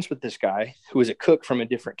make friends with this guy who is a cook from a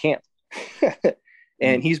different camp.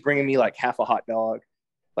 And he's bringing me like half a hot dog,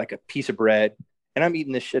 like a piece of bread. And I'm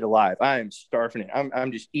eating this shit alive. I am starving it.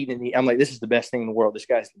 I'm just eating it. I'm like, this is the best thing in the world. This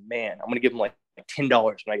guy's the man. I'm going to give him like $10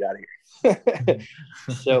 when I get out of here.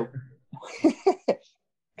 So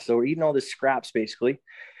we're eating all this scraps basically.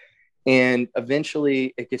 And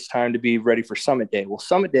eventually it gets time to be ready for summit day. Well,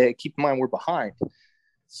 summit day, keep in mind, we're behind.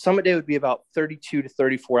 Summit day would be about 32 to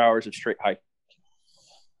 34 hours of straight hiking.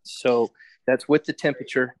 So that's with the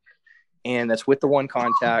temperature, and that's with the one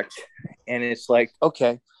contact. And it's like,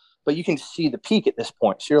 okay, but you can see the peak at this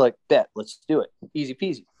point. So you're like, bet, let's do it. Easy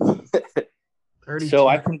peasy. So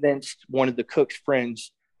I convinced one of the cook's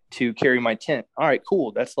friends to carry my tent. All right,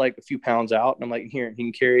 cool. That's like a few pounds out. And I'm like, here, he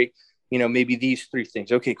can carry, maybe these 3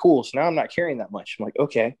 things. Okay, cool. So now I'm not carrying that much. I'm like,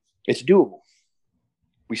 okay, it's doable.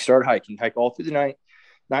 We start hiking, hike all through the night.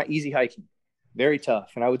 Not easy hiking, very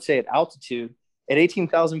tough. And I would say at altitude, at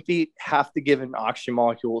 18,000 feet, half the given oxygen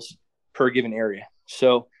molecules per given area.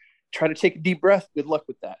 So try to take a deep breath. Good luck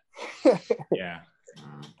with that. Yeah.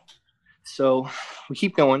 So we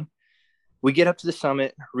keep going. We get up to the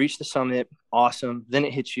summit, reach the summit. Awesome. Then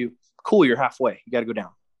it hits you. Cool. You're halfway. You got to go down.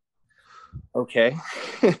 Okay.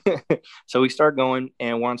 So we start going,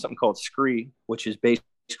 and we're on something called scree, which is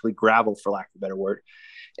basically gravel, for lack of a better word.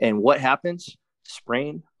 And what happens?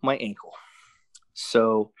 Sprain my ankle.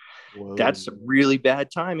 So that's really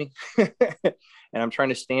bad timing. And I'm trying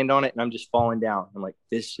to stand on it, and I'm just falling down. I'm like,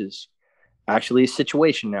 this is actually a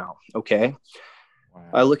situation now. Okay. Wow.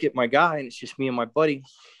 I look at my guy, and it's just me and my buddy.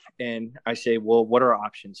 And I say, well, what are our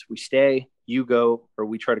options? We stay, you go, or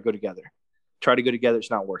we try to go together. Try to go together.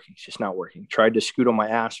 It's not working. It's just not working. Tried to scoot on my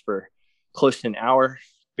ass for close to an hour.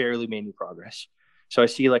 Barely made any progress. So I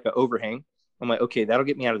see like an overhang. I'm like, okay, that'll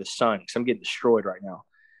get me out of the sun because I'm getting destroyed right now.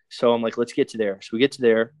 So I'm like, let's get to there. So we get to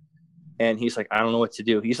there. And he's like, I don't know what to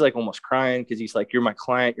do. He's like almost crying because he's like, you're my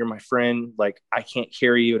client. You're my friend. Like, I can't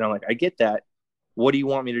carry you. And I'm like, I get that. What do you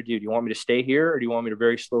want me to do? Do you want me to stay here, or do you want me to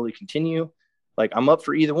very slowly continue? Like, I'm up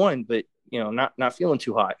for either one, but, not feeling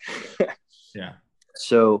too hot. Yeah.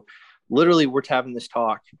 So literally we're having this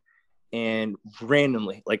talk, and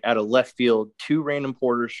randomly, like out of left field, 2 random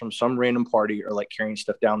porters from some random party are like carrying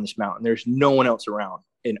stuff down this mountain. There's no one else around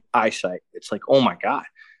in eyesight. It's like, oh my God.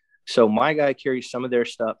 So my guy carries some of their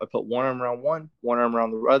stuff. I put one arm around one arm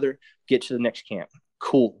around the other, get to the next camp.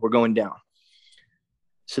 Cool. We're going down.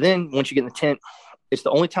 So then once you get in the tent, it's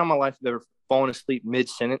the only time in my life I've ever fallen asleep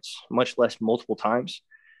mid-sentence, much less multiple times.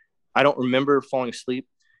 I don't remember falling asleep.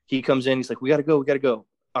 He comes in. He's like, we got to go.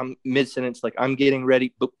 I'm mid-sentence. Like, I'm getting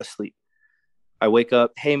ready. Boop, asleep. I wake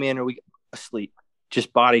up. Hey, man, are we asleep?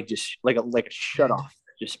 Just body, just like a shut off.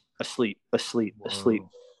 Just asleep. Whoa.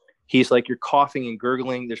 He's like, you're coughing and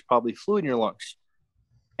gurgling. There's probably fluid in your lungs.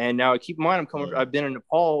 And now keep in mind, I've been in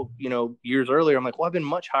Nepal, years earlier. I'm like, well, I've been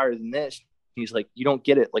much higher than this. He's like, you don't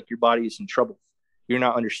get it. Like, your body is in trouble. You're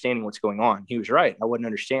not understanding what's going on. He was right. I wouldn't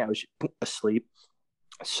understand. I was asleep.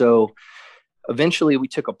 So eventually we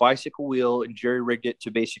took a bicycle wheel and jerry rigged it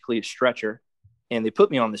to basically a stretcher, and they put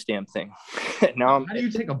me on this damn thing. Now, how do you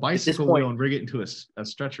take a bicycle wheel and rig it into a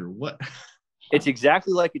stretcher? What? It's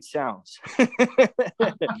exactly like it sounds.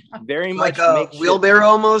 Very like much a wheelbarrow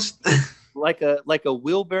almost. like a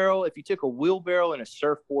wheelbarrow. If you took a wheelbarrow and a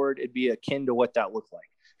surfboard, it'd be akin to what that looked like.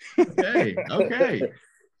 Okay.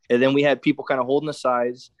 And then we had people kind of holding the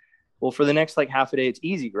sides. Well, for the next like half a day, it's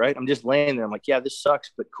easy, right? I'm just laying there. I'm like, yeah, this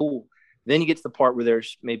sucks, but cool. Then you get to the part where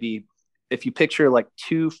there's maybe, if you picture like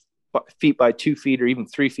 2 feet by 2 feet or even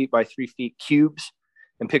 3 feet by 3 feet cubes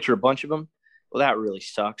and picture a bunch of them. Well, that really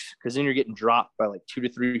sucks, because then you're getting dropped by like 2 to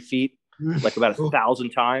 3 feet, like about 1,000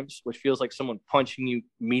 times, which feels like someone punching you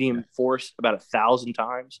medium force about 1,000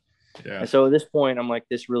 times. Yeah. And so at this point, I'm like,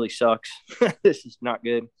 this really sucks. This is not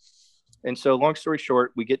good. And so long story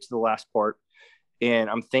short, we get to the last part, and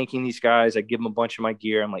I'm thanking these guys. I give them a bunch of my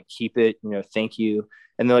gear. I'm like, keep it, thank you.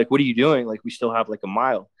 And they're like, what are you doing? Like, we still have like a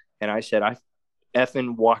mile. And I said, I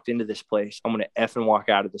effing walked into this place. I'm going to effing walk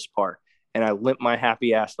out of this park. And I limped my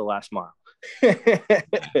happy ass the last mile.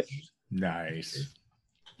 Nice.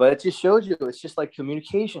 But it just shows you, it's just like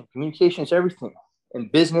communication. Communication is everything in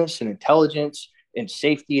business and intelligence and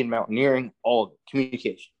safety and mountaineering, all of it,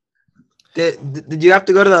 communication. Did you have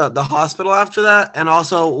to go to the hospital after that? And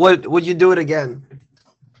also, would you do it again?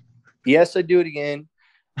 Yes, I'd do it again.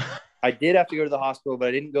 I did have to go to the hospital, but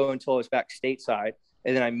I didn't go until I was back stateside.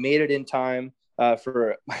 And then I made it in time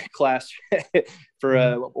for my class,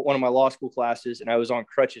 for one of my law school classes, and I was on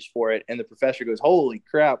crutches for it. And the professor goes, holy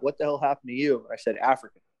crap, what the hell happened to you? I said,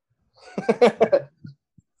 African.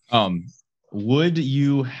 Would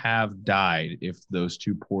you have died if those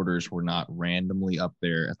 2 porters were not randomly up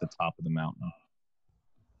there at the top of the mountain?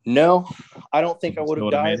 No, I don't think I would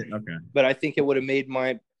have died. Okay. But I think it would have made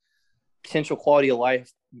my potential quality of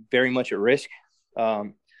life very much at risk.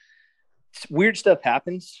 Weird stuff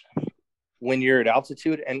happens when you're at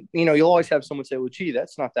altitude, and you'll always have someone say, well, gee,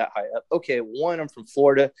 that's not that high up. Okay, 1, I'm from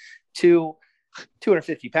Florida. 2,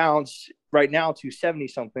 250 pounds right now, 270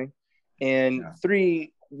 something. And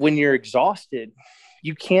 3, when you're exhausted,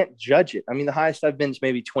 you can't judge it. I mean, the highest I've been is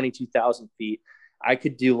maybe 22,000 feet. I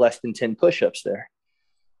could do less than 10 push-ups there.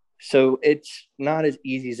 So it's not as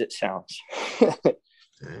easy as it sounds.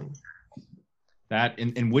 That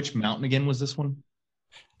in which mountain again was this one?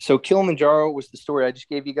 So Kilimanjaro was the story I just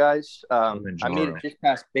gave you guys. I made it just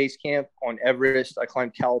past base camp on Everest. I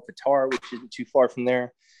climbed Kalapatar, which isn't too far from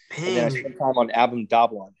there. And then I spent time on Abum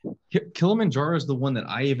Dablan. Kilimanjaro is the one that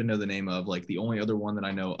I even know the name of, like the only other one that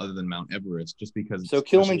I know other than Mount Everest, just because. So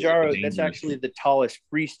Kilimanjaro, that's actually the tallest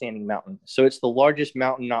freestanding mountain. So it's the largest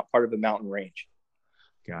mountain, not part of a mountain range.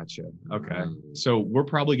 Gotcha. Okay. So we're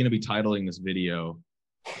probably going to be titling this video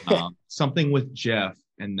something with Jeff,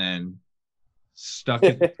 and then stuck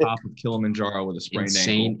at the top of Kilimanjaro with a sprained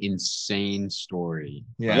ankle. Insane story.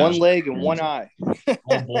 Yeah. One leg and one eye.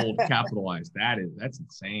 All bold, capitalized. That's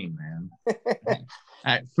insane,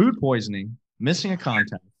 man. Food poisoning, missing a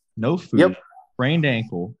contact, no food, sprained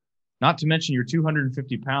ankle. Not to mention you're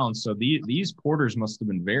 250 pounds. So these porters must have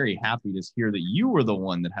been very happy to hear that you were the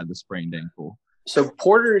one that had the sprained ankle. So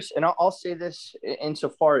porters, and I'll say this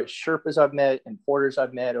insofar as Sherpas I've met and porters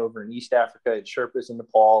I've met over in East Africa, and Sherpas in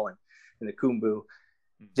Nepal and in the Khumbu,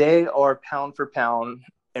 they are pound for pound,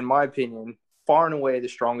 in my opinion, far and away the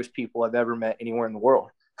strongest people I've ever met anywhere in the world.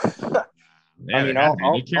 I mean,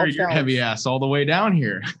 I'll carry your heavy ass all the way down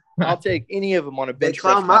here. I'll take any of them on a bench. They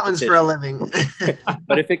climb mountains for a living.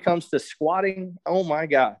 But if it comes to squatting, oh my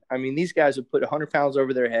God. I mean, these guys would put 100 pounds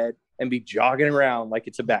over their head and be jogging around like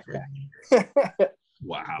it's a backpack.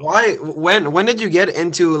 Wow. Why? When did you get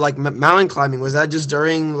into like mountain climbing? Was that just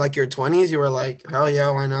during like your 20s? You were like, hell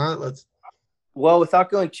yeah, why not? Well, without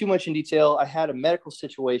going too much in detail, I had a medical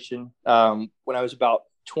situation when I was about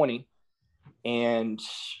 20, and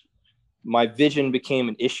my vision became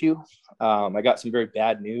an issue. I got some very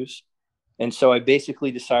bad news. And so I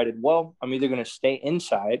basically decided, well, I'm either going to stay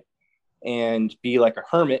inside and be like a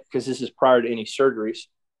hermit, because this is prior to any surgeries,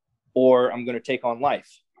 or I'm going to take on life.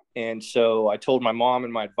 And so I told my mom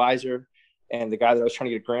and my advisor and the guy that I was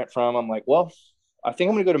trying to get a grant from, I'm like, well, I think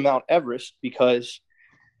I'm going to go to Mount Everest, because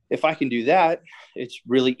if I can do that, it's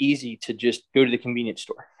really easy to just go to the convenience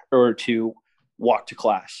store or to walk to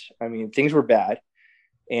class. I mean, things were bad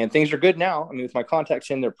and things are good now. I mean, with my contacts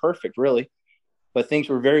in, they're perfect, really. But things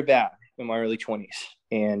were very bad in my early 20s.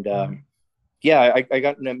 And I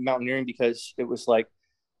got into mountaineering because it was like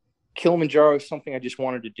Kilimanjaro is something I just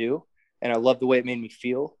wanted to do, and I loved the way it made me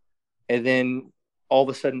feel. And then all of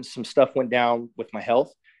a sudden, some stuff went down with my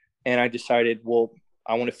health, and I decided, well,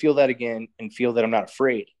 I want to feel that again and feel that I'm not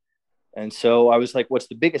afraid. And so I was like, what's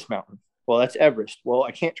the biggest mountain? Well, that's Everest. Well,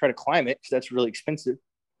 I can't try to climb it because that's really expensive,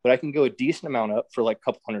 but I can go a decent amount up for like a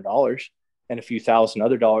couple $100 and a few thousand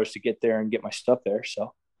other dollars to get there and get my stuff there.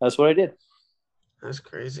 So that's what I did. That's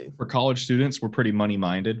crazy. For college students, we're pretty money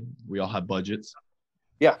minded. We all have budgets.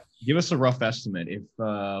 Yeah. Give us a rough estimate. If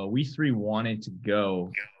we three wanted to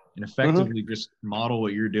go and effectively just model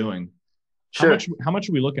what you're doing, Sure. How much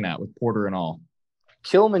are we looking at with Porter and all?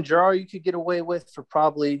 Kilimanjaro, you could get away with for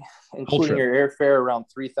probably, including your airfare, around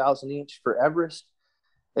 $3,000 each. For Everest,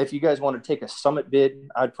 if you guys want to take a summit bid,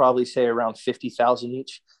 I'd probably say around $50,000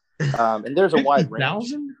 each. And there's a wide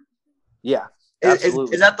range. Yeah,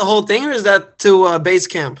 absolutely. Is that the whole thing, or is that to base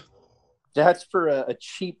camp? That's for a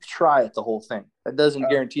cheap try at the whole thing. That doesn't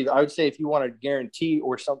guarantee that. I would say if you want a guarantee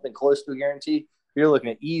or something close to a guarantee, you're looking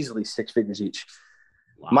at easily 6 figures each.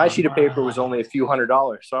 Wow. My sheet of paper was only a few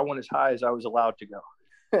 $100s, so I went as high as I was allowed to go.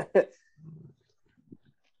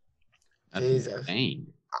 That's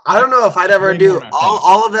insane. I don't know if I'd ever do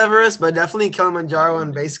all of Everest, but definitely Kilimanjaro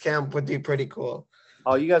and base camp would be pretty cool.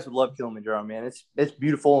 Oh, you guys would love Kilimanjaro, man. It's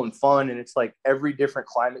beautiful and fun, and it's like every different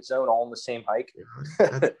climate zone all in the same hike.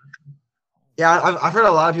 Yeah, I've heard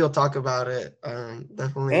a lot of people talk about it.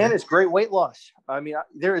 Definitely. And it's great weight loss. I mean,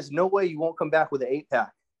 there is no way you won't come back with an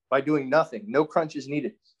 8-pack by doing nothing. No crunches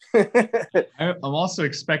needed. I'm also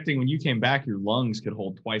expecting when you came back, your lungs could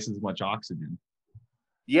hold twice as much oxygen.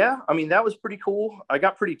 Yeah, I mean, that was pretty cool. I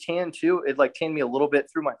got pretty tan too. It like tanned me a little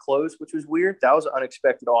bit through my clothes, which was weird. That was an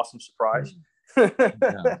unexpected, awesome surprise.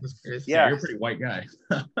 Yeah, you're a pretty white guy.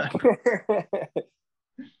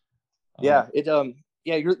 Yeah,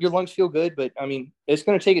 your lungs feel good, but I mean, it's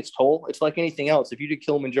going to take its toll. It's like anything else. If you did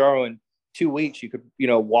Kilimanjaro in 2 weeks, you could,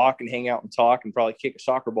 walk and hang out and talk and probably kick a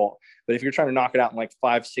soccer ball. But if you're trying to knock it out in like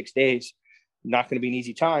 5-6 days, not going to be an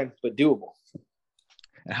easy time, but doable.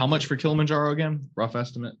 And how much for Kilimanjaro again? Rough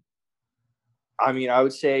estimate. I mean, I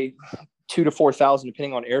would say $2,000 to $4,000,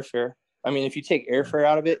 depending on airfare. I mean, if you take airfare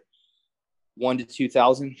out of it, $1,000 to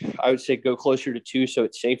 $2,000. I would say go closer to $2,000 so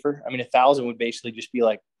it's safer. I mean, $1,000 would basically just be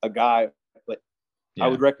like a guy, but I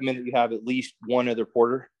would recommend that you have at least one other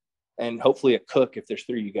porter and hopefully a cook if there's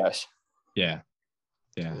 3 of you guys. Yeah.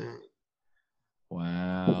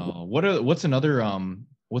 Wow. What's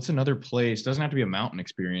another place? Doesn't have to be a mountain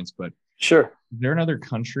experience, but sure. Is there another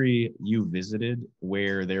country you visited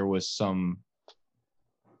where there was some,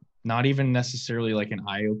 not even necessarily like an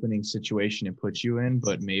eye-opening situation it put you in,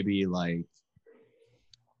 but maybe like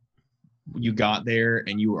you got there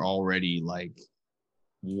and you were already like,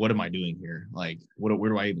 what am I doing here? Like, where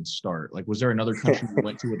do I even start? Like, was there another country you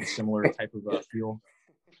went to with a similar type of feel?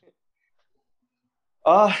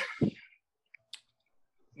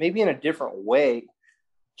 Maybe in a different way.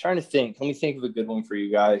 Trying to think. Let me think of a good one for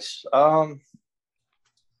you guys. You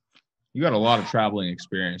got a lot of traveling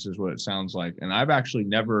experience is what it sounds like. And I've actually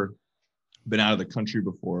never been out of the country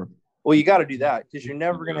before. Well, you got to do that because you're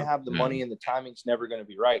never going to have the money and the timing's never going to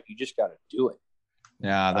be right. You just got to do it.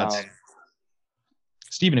 Yeah, that's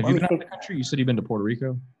Steven, have you been out of the country? You said you've been to Puerto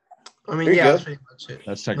Rico? I mean, yeah, that's pretty much it.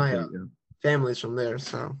 That's technically My family's from there,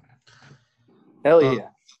 so. Hell yeah.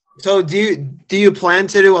 So do you plan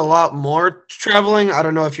to do a lot more traveling? I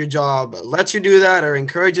don't know if your job lets you do that or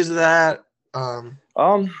encourages that.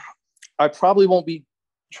 I probably won't be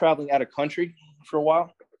traveling out of country for a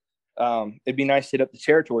while. It'd be nice to hit up the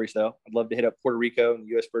territories though. I'd love to hit up Puerto Rico and the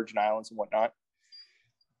U.S. Virgin Islands and whatnot.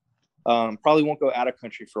 Probably won't go out of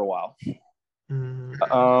country for a while.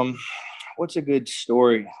 What's a good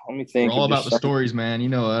story? Let me think. We're all about the stories, man. You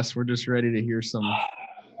know us. We're just ready to hear some.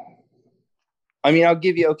 I mean, I'll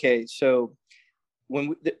give you, okay. So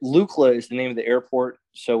Lukla is the name of the airport.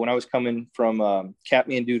 So when I was coming from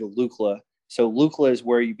Kathmandu to Lukla, so Lukla is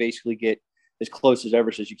where you basically get as close as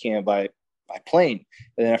Everest as you can by plane.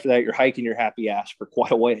 And then after that, you're hiking your happy ass for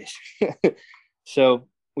quite a ways. So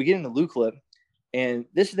we get into Lukla, and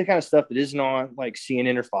this is the kind of stuff that isn't on like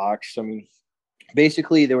CNN or Fox. I mean,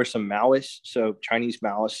 basically there were some Maoists, so Chinese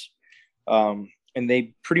Maoists, and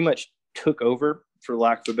they pretty much took over, for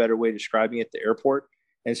lack of a better way of describing it, the airport.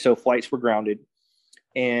 And so flights were grounded.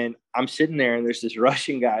 And I'm sitting there and there's this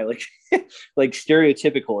Russian guy, like, like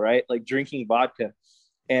stereotypical, right? Like drinking vodka.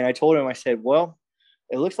 And I told him, I said, well,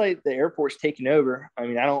 it looks like the airport's taken over. I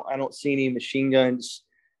mean, I don't see any machine guns,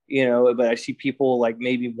 but I see people like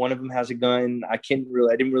maybe one of them has a gun. I didn't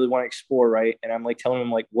really want to explore. Right. And I'm like telling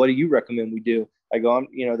him like, what do you recommend we do? I go,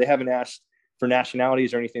 they haven't asked for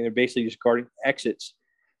nationalities or anything. They're basically just guarding exits.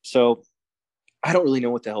 So I don't really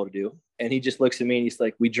know what the hell to do. And he just looks at me and he's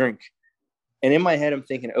like, we drink. And in my head, I'm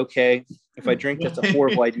thinking, okay, if I drink, that's a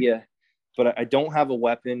horrible idea, but I don't have a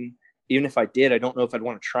weapon. Even if I did, I don't know if I'd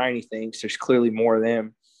want to try anything. So there's clearly more of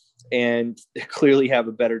them, and they clearly have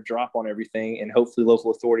a better drop on everything. And hopefully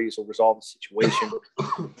local authorities will resolve the situation.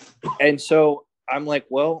 And so I'm like,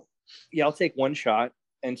 well, yeah, I'll take one shot.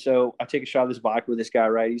 And so I take a shot of this vodka with this guy,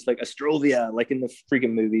 right? He's like, Astrovia, like in the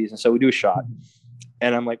freaking movies. And so we do a shot.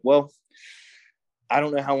 And I'm like, well, I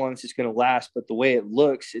don't know how long this is going to last, but the way it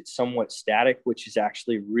looks, it's somewhat static, which is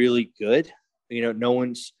actually really good. You know, no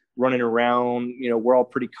one's running around. You know, we're all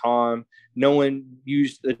pretty calm. No one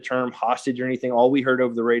used the term hostage or anything. All we heard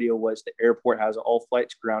over the radio was the airport has all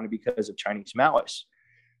flights grounded because of Chinese malice.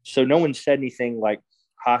 So no one said anything like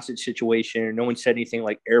hostage situation, or no one said anything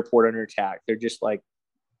like airport under attack. They're just like,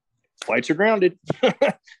 flights are grounded.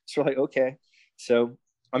 So we're like, okay. So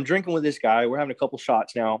I'm drinking with this guy. We're having a couple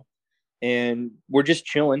shots now. And we're just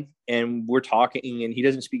chilling and we're talking, and he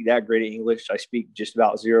doesn't speak that great of English. I speak just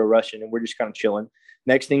about zero Russian, and we're just kind of chilling.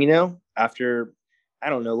 Next thing you know, after,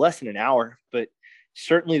 I don't know, less than an hour, but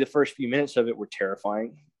certainly the first few minutes of it were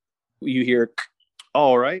terrifying. You hear,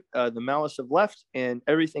 all right, the malice have left and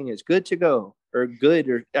everything is good to go, or good,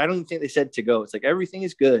 or I don't even think they said to go. It's like, everything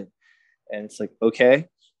is good. And it's like, okay.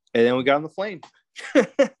 And then we got on the plane.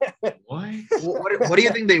 What do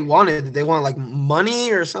you think they wanted? Did they want like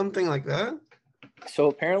money or something like that? So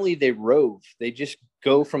apparently they rove. They just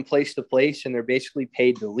go from place to place, and they're basically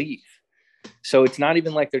paid to leave. So it's not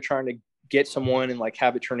even like they're trying to get someone and like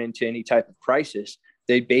have it turn into any type of crisis.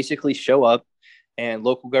 They basically show up, and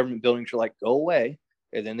local government buildings are like, go away.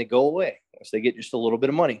 And then they go away. So they get just a little bit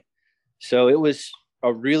of money. So it was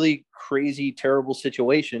a really crazy, terrible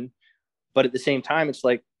situation. But at the same time, it's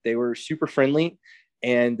like they were super friendly,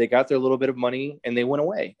 and they got their little bit of money and they went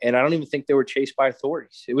away. And I don't even think they were chased by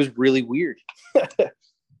authorities. It was really weird.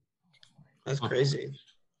 That's crazy.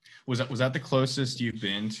 Was that the closest you've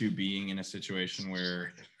been to being in a situation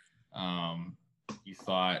where you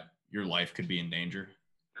thought your life could be in danger?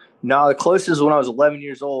 No, the closest was when I was 11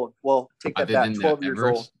 years old. Well, take that back, 12 years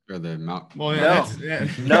old. Or the Mount? Well, yeah,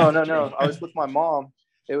 no. I was with my mom.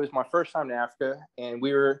 It was my first time in Africa, and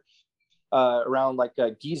we were around like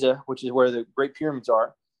Giza, which is where the Great Pyramids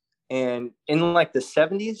are. And in like the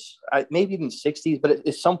 70s, maybe even 60s, but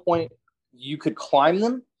at some point you could climb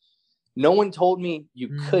them. No one told me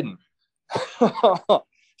you couldn't.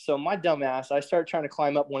 So my dumb ass, I started trying to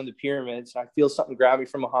climb up one of the pyramids. I feel something grab me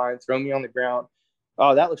from behind, throw me on the ground.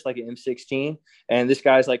 Oh, that looks like an M16. And this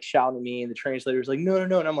guy's like shouting at me, and the translator's like, no.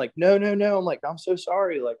 And I'm like, no. I'm like, I'm so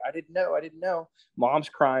sorry. Like, I didn't know. Mom's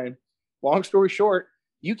crying. Long story short,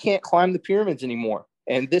 you can't climb the pyramids anymore.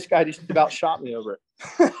 And this guy just about shot me over it.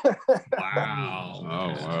 Wow.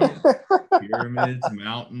 Oh, wow. Pyramids,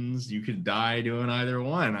 mountains, you could die doing either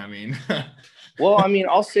one. I mean, well, I mean,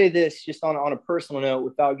 I'll say this just on a personal note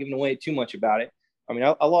without giving away too much about it. I mean,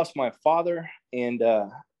 I lost my father and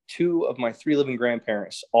two of my three living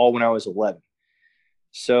grandparents, all when I was 11.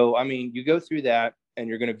 So, I mean, you go through that and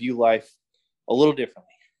you're going to view life a little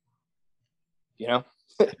differently, you know?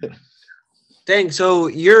 Dang, so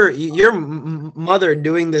your mother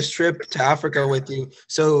doing this trip to Africa with you.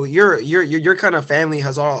 So your kind of family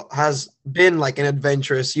has been like an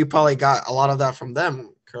adventurous. You probably got a lot of that from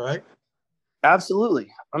them, correct?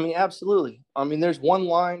 Absolutely. Absolutely. I mean, there's one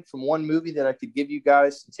line from one movie that I could give you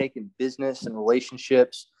guys to take in business and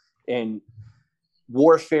relationships and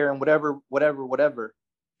warfare and whatever.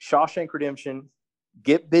 Shawshank Redemption,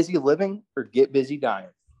 get busy living or get busy dying.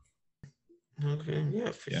 Okay,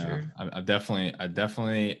 yeah, for sure. I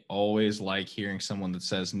definitely always like hearing someone that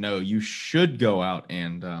says, no, you should go out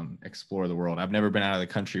and explore the world. I've never been out of the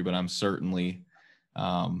country, but I'm certainly,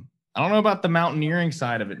 I don't know about the mountaineering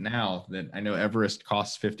side of it now. That I know Everest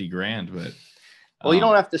costs $50,000, but well, you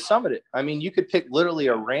don't have to summit it. I mean, you could pick literally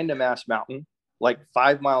a random ass mountain like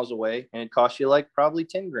 5 miles away, and it costs you like probably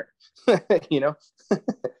 $10,000. You know.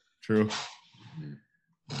 True.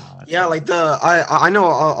 Yeah, like I know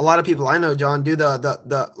a lot of people I know, John, do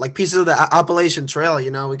the like pieces of the Appalachian Trail. You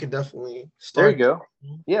know, we could definitely start. There you go.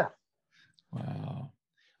 Yeah. Wow.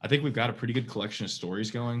 I think we've got a pretty good collection of stories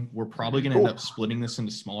going. We're probably going to end up splitting this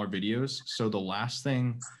into smaller videos. So the last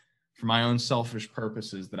thing, for my own selfish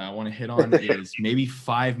purposes, that I want to hit on is maybe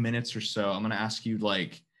 5 minutes or so. I'm going to ask you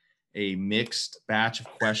like a mixed batch of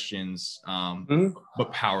questions,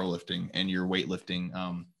 but powerlifting and your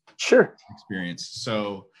weightlifting sure experience.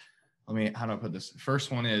 So how do I put this?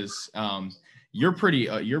 First one is you're pretty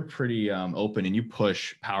open and you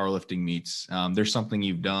push powerlifting meets. There's something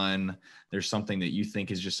you've done. There's something that you think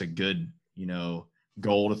is just a good,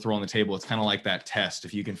 goal to throw on the table. It's kind of like that test.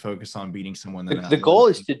 If you can focus on beating someone, then The goal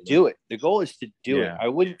is to do it. The goal is to do it. I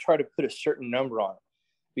wouldn't try to put a certain number on it,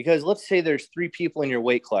 because let's say there's 3 people in your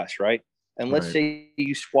weight class, right? And let's say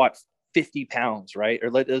you squat 50 pounds, right? Or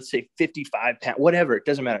let's say 55 pounds, whatever. It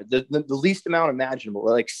doesn't matter. The least amount imaginable,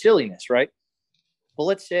 like silliness, right? Well,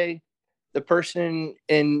 let's say the person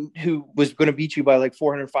who was going to beat you by like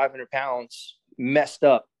 400, 500 pounds messed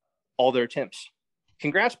up all their attempts.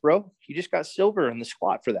 Congrats, bro. You just got silver in the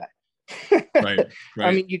squat for that. Right.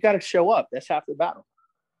 I mean, you got to show up. That's half the battle.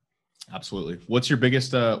 Absolutely. What's your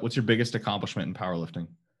biggest accomplishment in powerlifting?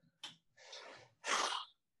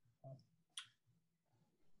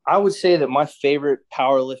 I would say that my favorite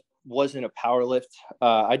power lift wasn't a power lift.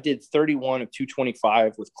 I did 31 of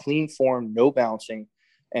 225 with clean form, no bouncing.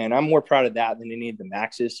 And I'm more proud of that than any of the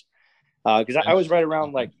maxes. Because I was right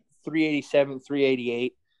around like 387,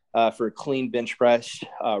 388 for a clean bench press,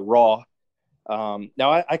 raw.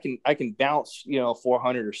 Now I can bounce,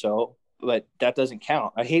 400 or so, but that doesn't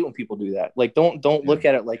count. I hate when people do that. Like, don't look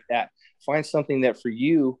at it like that. Find something that for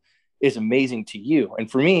you is amazing to you. And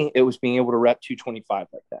for me, it was being able to rep 225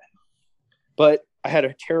 like that. But I had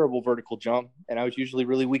a terrible vertical jump, and I was usually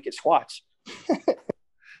really weak at squats.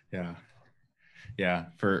 Yeah.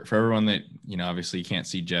 For everyone that, obviously you can't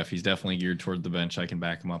see Jeff, he's definitely geared toward the bench. I can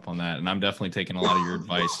back him up on that. And I'm definitely taking a lot of your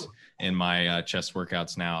advice in my chest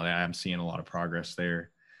workouts now. I'm seeing a lot of progress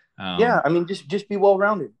there. I mean, just be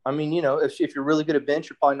well-rounded. I mean, if you're really good at bench,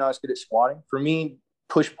 you're probably not as good at squatting. For me,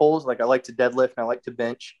 push pulls, like I like to deadlift and I like to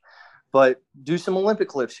bench, but do some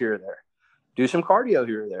Olympic lifts here or there. Do some cardio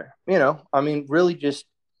here or there. I mean, really just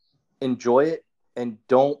enjoy it and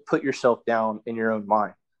don't put yourself down in your own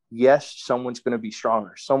mind. Yes, someone's going to be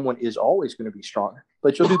stronger. Someone is always going to be stronger,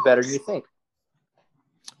 but you'll do better than you think.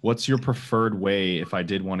 What's your preferred way if I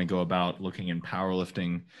did want to go about looking in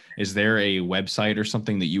powerlifting? Is there a website or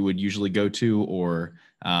something that you would usually go to, or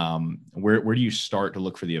where do you start to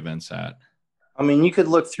look for the events at? I mean, you could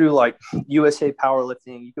look through like USA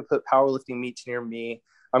Powerlifting. You could put powerlifting meets near me.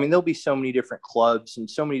 I mean, there'll be so many different clubs and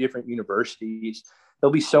so many different universities.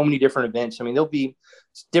 There'll be so many different events. I mean, there'll be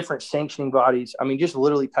different sanctioning bodies. I mean, just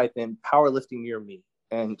literally type in powerlifting near me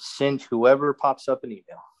and send whoever pops up an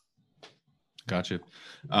email. Gotcha.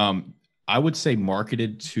 I would say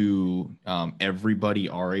marketed to everybody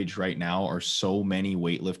our age right now are so many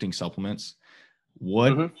weightlifting supplements.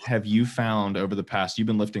 What have you found over the past, you've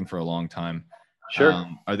been lifting for a long time. Sure.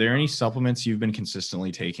 Are there any supplements you've been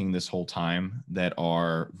consistently taking this whole time that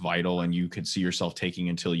are vital and you could see yourself taking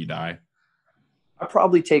until you die? I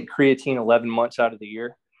probably take creatine 11 months out of the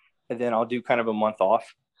year, and then I'll do kind of a month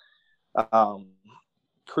off.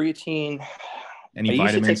 Creatine. Any I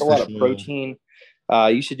used to vitamins? take a lot of protein. I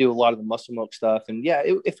used to do a lot of the muscle milk stuff. And yeah,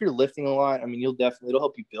 if you're lifting a lot, I mean, it'll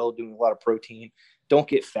help you build doing a lot of protein. Don't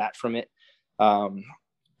get fat from it.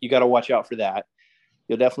 You got to watch out for that.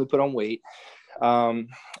 You'll definitely put on weight. I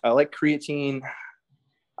like creatine.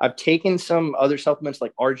 I've taken some other supplements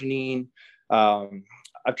like arginine.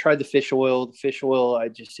 I've tried the fish oil. The fish oil,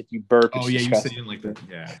 if you burp, it's disgusting. You said you didn't like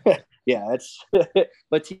that. Yeah. That's,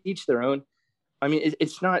 but to each their own. I mean,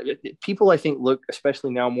 it's not, people I think look,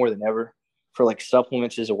 especially now more than ever, for like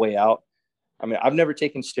supplements as a way out. I mean, I've never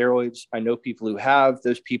taken steroids. I know people who have.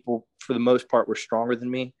 Those people, for the most part, were stronger than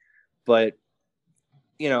me. But,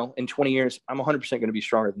 in 20 years, I'm 100% going to be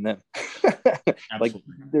stronger than them. Like,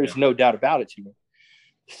 there's no doubt about it to me.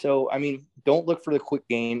 So, I mean, don't look for the quick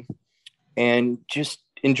gain and just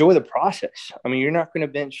enjoy the process. I mean, you're not going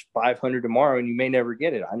to bench 500 tomorrow and you may never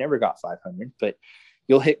get it. I never got 500, but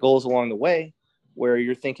you'll hit goals along the way where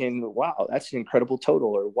you're thinking, wow, that's an incredible total,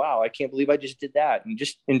 or wow, I can't believe I just did that. And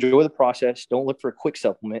just enjoy the process. Don't look for a quick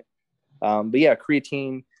supplement. But yeah,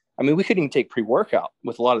 creatine. I mean, we couldn't even take pre-workout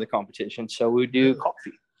with a lot of the competition. So we would do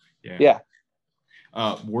coffee. Yeah.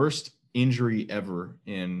 Worst injury ever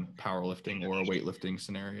in powerlifting or a weightlifting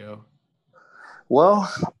scenario?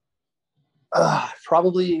 Well,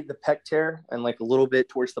 probably the pec tear and like a little bit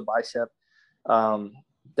towards the bicep.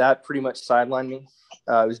 That pretty much sidelined me.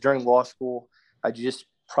 It was during law school. I just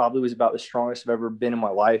probably was about the strongest I've ever been in my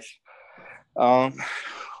life. What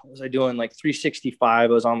was I doing? Like 365.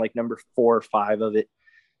 I was on like number 4 or 5 of it,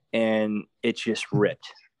 and it just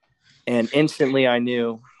ripped. And instantly I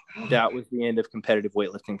knew that was the end of competitive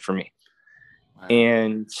weightlifting for me. Wow.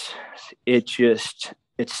 And it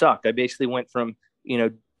sucked. I basically went from,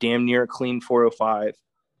 damn near a clean 405,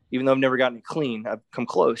 even though I've never gotten it clean. I've come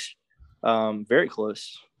close, very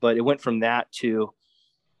close, but it went from that to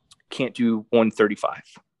can't do 135.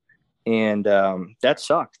 And that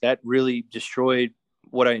sucked. That really destroyed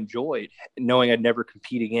what I enjoyed, knowing I'd never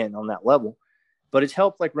compete again on that level. but it's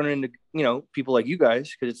helped like running into, you know, people like you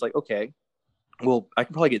guys. Cause it's like, okay, well, I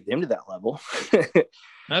can probably get them to that level.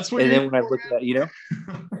 That's what. And then when I look at that, you know,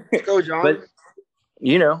 Let's go, John. but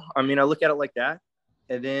you know, I mean, I look at it like that,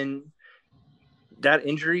 and then that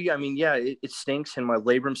injury, I mean, yeah, it stinks, and my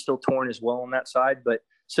labrum's still torn as well on that side. But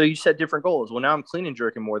so you set different goals. Well, now I'm clean and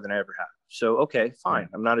jerking more than I ever have. So, okay, fine.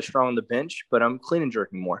 I'm not as strong on the bench, but I'm clean and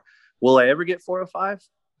jerking more. Will I ever get 405?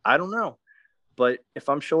 I don't know. But if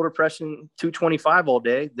I'm shoulder pressing 225 all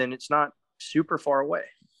day, then it's not super far away.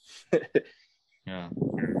 Yeah.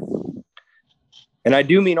 And I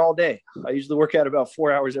do mean all day. I usually work out about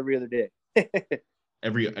 4 hours every other day.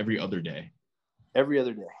 every other day. Every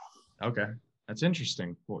other day. Okay. That's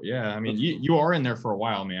interesting. Well, yeah, I mean, you are in there for a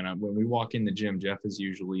while, man. When we walk in the gym, Jeff is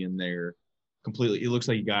usually in there completely. It looks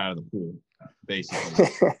like he got out of the pool, basically.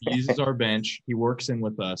 He uses our bench. He works in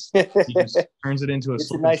with us. He just turns it into a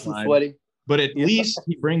slip nice and slide. And sweaty. But at least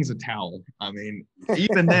he brings a towel. I mean,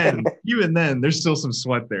 even then, there's still some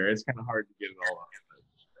sweat there. It's kind of hard to get it all off.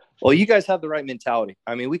 Well, you guys have the right mentality.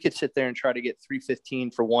 I mean, we could sit there and try to get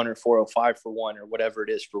 315 for one or 405 for one or whatever it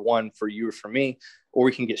is for one for you or for me, or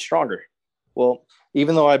we can get stronger. Well,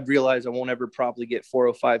 even though I realize I won't ever probably get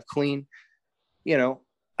 405 clean, you know,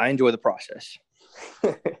 I enjoy the process.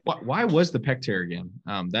 Why was the pec tear again?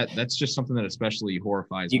 That's just something that especially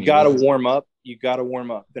horrifies me. You got to warm up.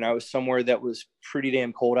 And I was somewhere that was pretty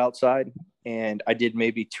damn cold outside. And I did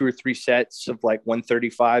maybe 2 or 3 sets of like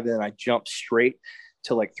 135. And then I jumped straight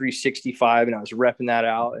to like 365. And I was repping that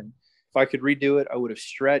out. And if I could redo it, I would have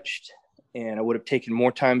stretched and I would have taken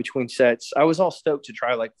more time between sets. I was all stoked to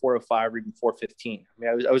try like 405 or even 415. I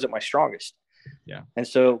mean, I was at my strongest. Yeah. And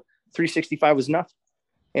so 365 was nothing.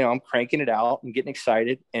 You know, I'm cranking it out and getting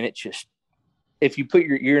excited. And it just, if you put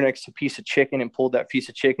your ear next to a piece of chicken and pulled that piece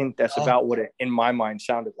of chicken, that's about what it, in my mind,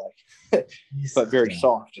 sounded like, but very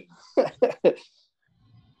soft.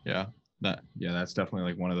 Yeah. That's definitely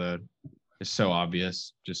like one of the, it's so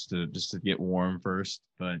obvious just to get warm first,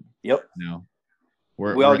 but yep. You know,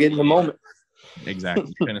 we all get in the moment. Exactly.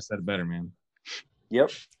 You couldn't have said it better, man.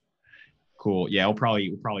 Yep. Cool. Yeah. We'll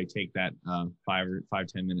probably take that 5-10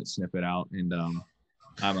 minute snippet out. And,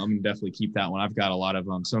 I'm gonna definitely keep that one. I've got a lot of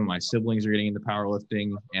some of my siblings are getting into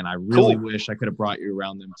powerlifting, and I really wish I could have brought you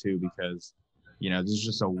around them too, because you know there's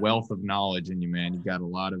just a wealth of knowledge in you, man. You've got a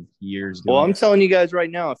lot of years. Well, I'm telling you guys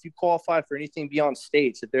right now, if you qualify for anything beyond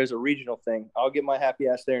states, if there's a regional thing, I'll get my happy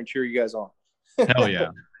ass there and cheer you guys on. Hell yeah.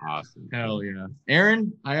 Awesome. Hell yeah.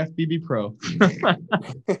 Aaron, IFBB Pro.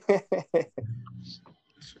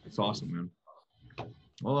 It's awesome, man.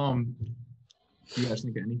 Well, do you guys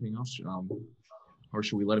think of anything else? Or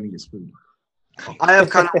should we let him eat his food? I have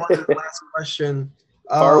kind of one last question.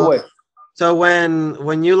 Far away. So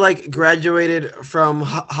when you like graduated from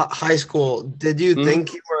high school, did you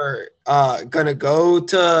think you were gonna go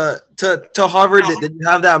to Harvard? Did you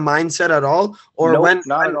have that mindset at all? Or nope,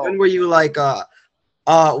 when were you like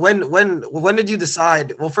when did you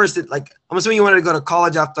decide? Well, first I'm assuming you wanted to go to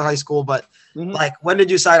college after high school, but like when did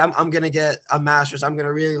you decide I'm gonna get a master's? I'm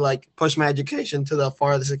gonna really like push my education to the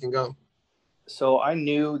farthest it can go. So I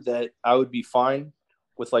knew that I would be fine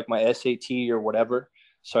with like my SAT or whatever.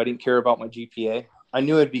 So I didn't care about my GPA. I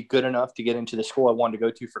knew it'd be good enough to get into the school I wanted to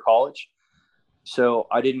go to for college. So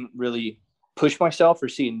I didn't really push myself or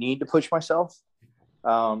see a need to push myself.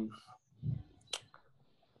 I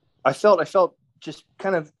felt just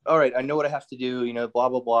kind of, all right, I know what I have to do, you know, blah,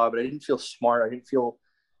 blah, blah, but I didn't feel smart. I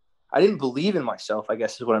didn't believe in myself, I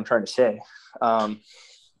guess is what I'm trying to say.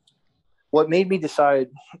 What made me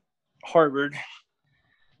decide Harvard,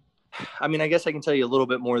 I mean, I guess I can tell you a little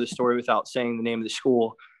bit more of the story without saying the name of the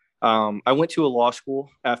school. I went to a law school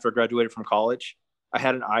after I graduated from college. I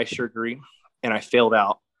had an eye surgery and I failed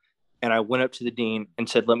out. And I went up to the dean and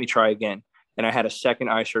said, let me try again. And I had a second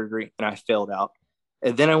eye surgery and I failed out.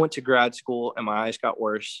 And then I went to grad school and my eyes got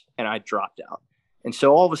worse and I dropped out. And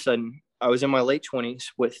so all of a sudden I was in my late 20s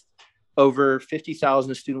with over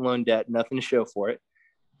 50,000 student loan debt, nothing to show for it.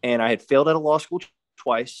 And I had failed out of law school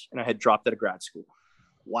twice and I had dropped out of grad school.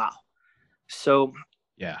 Wow. So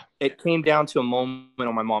yeah, it came down to a moment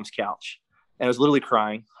on my mom's couch and I was literally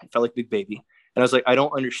crying. I felt like a big baby. And I was like, I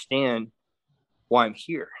don't understand why I'm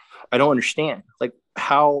here. I don't understand. Like,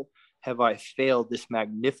 how have I failed this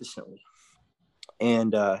magnificently?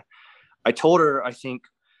 And I told her, I think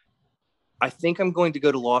I'm going to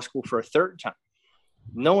go to law school for a third time.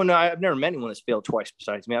 I've never met anyone that's failed twice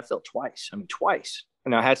besides me. I failed twice. I mean, twice.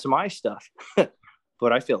 And I had some eye stuff,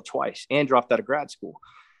 but I failed twice and dropped out of grad school.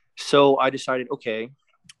 So I decided, okay,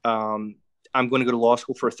 I'm going to go to law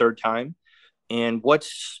school for a third time. And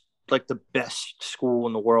what's like the best school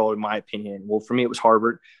in the world, in my opinion? Well, for me, it was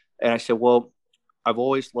Harvard. And I said, well, I've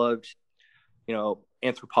always loved,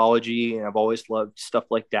 anthropology, and I've always loved stuff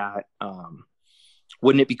like that.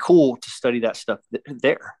 Wouldn't it be cool to study that stuff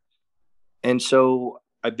there? And so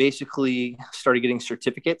I basically started getting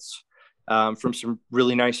certificates from some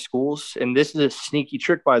really nice schools. And this is a sneaky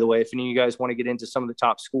trick, by the way, if any of you guys want to get into some of the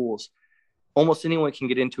top schools. Almost anyone can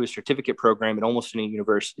get into a certificate program at almost any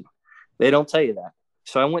university. They don't tell you that.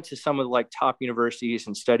 So I went to some of the like top universities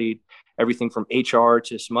and studied everything from HR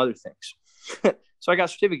to some other things. So I got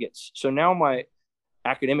certificates. So now my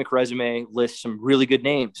academic resume lists some really good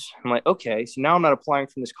names. I'm like, okay, so now I'm not applying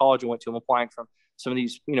from this college I went to. I'm applying from some of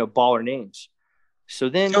these, baller names. So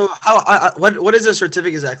then, what is a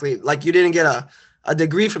certificate exactly? Like, you didn't get a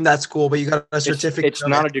degree from that school, but you got a certificate. It's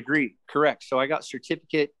not a degree, correct? So I got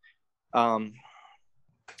certificate. I'll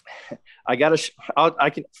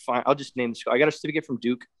just name the school. I got a certificate from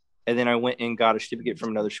Duke, and then I went and got a certificate from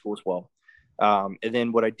another school as well. And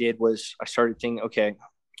then what I did was I started thinking, okay,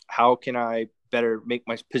 how can I better make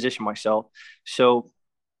my position myself? So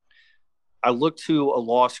I looked to a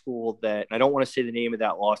law school that, and I don't want to say the name of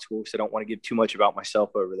that law school because I don't want to give too much about myself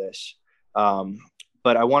over this.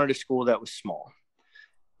 But I wanted a school that was small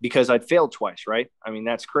because I'd failed twice, right? I mean,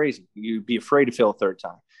 that's crazy. You'd be afraid to fail a third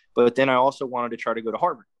time. But then I also wanted to try to go to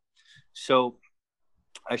Harvard. So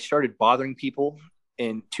I started bothering people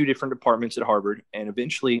in 2 different departments at Harvard. And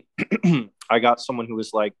eventually I got someone who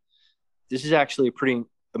was like, this is actually a pretty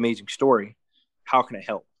amazing story. How can I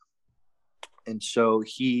help? And so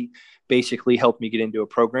he basically helped me get into a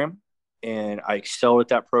program, and I excelled at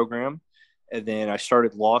that program. And then I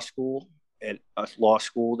started law school at a law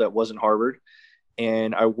school that wasn't Harvard.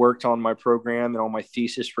 And I worked on my program and on my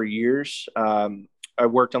thesis for years. I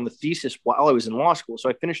worked on the thesis while I was in law school. So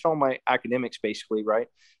I finished all my academics basically, right?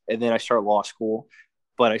 And then I started law school,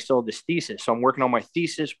 but I still have this thesis. So I'm working on my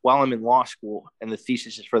thesis while I'm in law school, and the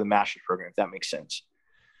thesis is for the master's program, if that makes sense.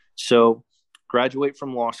 So graduate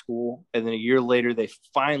from law school, and then a year later, they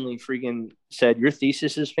finally freaking said, your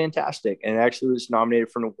thesis is fantastic. And it actually was nominated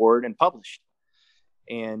for an award and published.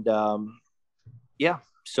 And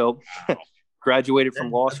so graduated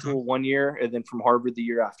from law school 1 year, and then from Harvard the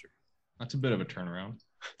year after. That's a bit of a turnaround.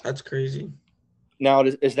 That's crazy. Now,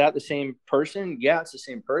 is that the same person? Yeah, it's the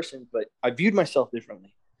same person, but I viewed myself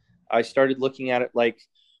differently. I started looking at it like,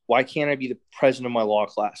 why can't I be the president of my law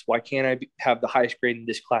class? Why can't I have the highest grade in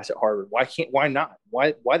this class at Harvard? Why not?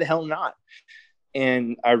 Why the hell not?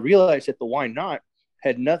 And I realized that the why not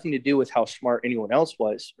had nothing to do with how smart anyone else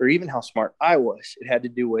was, or even how smart I was. It had to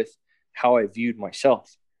do with how I viewed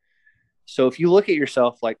myself. So if you look at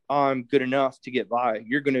yourself like, oh, I'm good enough to get by,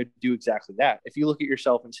 you're going to do exactly that. If you look at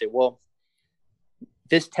yourself and say, well,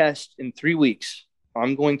 this test in 3 weeks,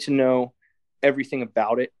 I'm going to know everything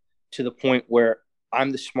about it to the point where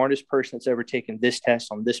I'm the smartest person that's ever taken this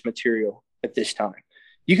test on this material at this time.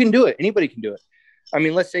 You can do it. Anybody can do it. I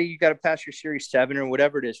mean, let's say you got to pass your Series 7 or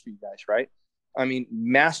whatever it is for you guys, right? I mean,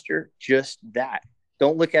 master just that.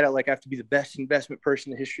 Don't look at it like I have to be the best investment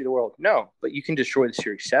person in the history of the world. No, but you can destroy the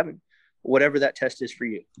Series 7, whatever that test is for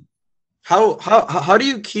you. How do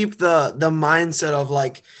you keep the mindset of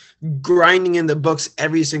like grinding in the books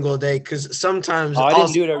every single day? Because sometimes I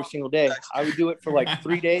didn't do it every single day. I would do it for like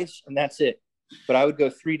 3 days and that's it. But I would go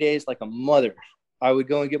 3 days like a mother. I would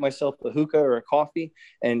go and get myself a hookah or a coffee,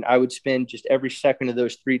 and I would spend just every second of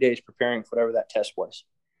those 3 days preparing for whatever that test was.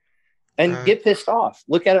 And get pissed off.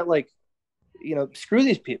 Look at it like, screw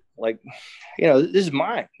these people. Like, this is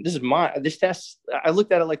mine. This test, I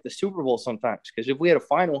looked at it like the Super Bowl sometimes, because if we had a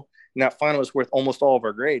final and that final is worth almost all of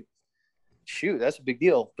our grade, shoot, that's a big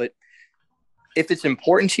deal. But if it's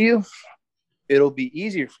important to you, it'll be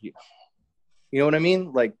easier for you. You know what I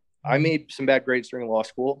mean? Like, I made some bad grades during law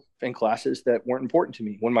school in classes that weren't important to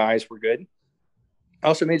me when my eyes were good. I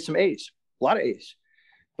also made some A's, a lot of A's,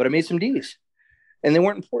 but I made some D's, and they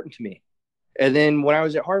weren't important to me. And then when I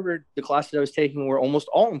was at Harvard, the classes I was taking were almost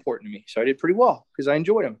all important to me. So I did pretty well because I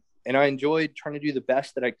enjoyed them, and I enjoyed trying to do the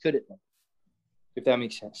best that I could at them, if that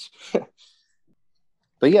makes sense.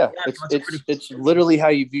 But yeah, it's literally how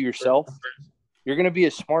you view yourself. You're going to be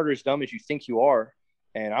as smart or as dumb as you think you are.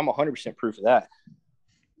 And I'm 100% proof of that.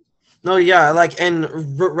 No, yeah, like, and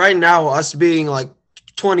right now, us being like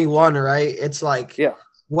 21, right? It's like, yeah,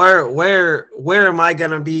 where am I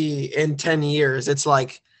gonna be in 10 years? It's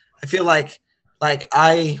like, I feel like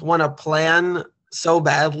I want to plan so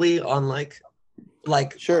badly on like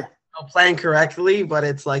sure, I'll plan correctly, but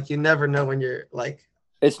it's like you never know when you're like,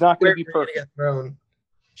 it's not going to be perfect. Get thrown.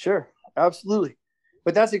 Sure, absolutely,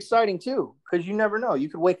 but that's exciting too, because you never know. You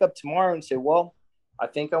could wake up tomorrow and say, well, I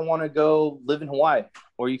think I want to go live in Hawaii.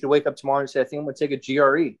 Or you could wake up tomorrow and say, I think I'm going to take a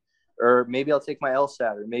GRE, or maybe I'll take my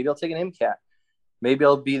LSAT, or maybe I'll take an MCAT. Maybe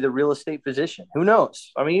I'll be the real estate physician. Who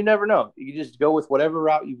knows? I mean, you never know. You just go with whatever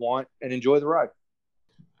route you want and enjoy the ride.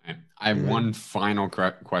 I have one final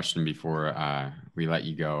question before we let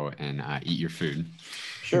you go and eat your food.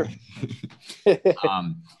 Sure.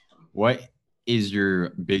 What is your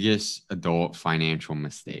biggest adult financial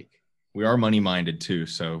mistake? We are money-minded too,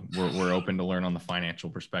 so we're open to learn on the financial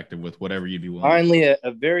perspective with whatever you'd be willing. Finally,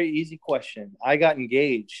 a very easy question. I got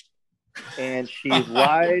engaged, and she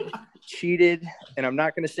lied, cheated, and I'm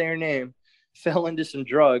not going to say her name, fell into some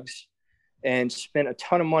drugs, and spent a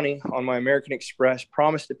ton of money on my American Express,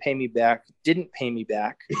 promised to pay me back, didn't pay me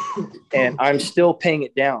back, and I'm still paying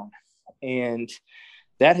it down. And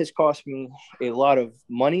that has cost me a lot of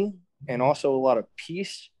money and also a lot of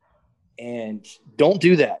peace. And don't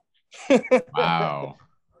do that. Wow.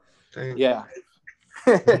 Yeah.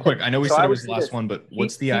 Real quick, I know we So said I it would was the say last this. one, but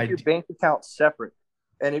what's the Keep idea? your bank account separate,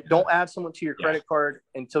 and don't add someone to your credit card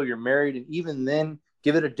until you're married. And even then,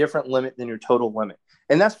 give it a different limit than your total limit.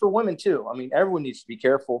 And that's for women too. I mean, everyone needs to be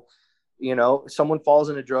careful. You know, someone falls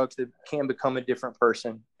into drugs, that can become a different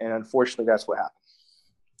person. And unfortunately, that's what happens.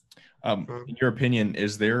 In your opinion,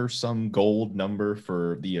 is there some gold number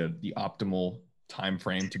for the optimal time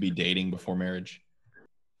frame to be dating before marriage?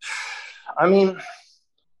 I mean,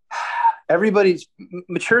 everybody's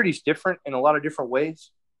maturity is different in a lot of different ways.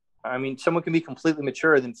 I mean, someone can be completely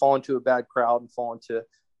mature, then fall into a bad crowd and fall into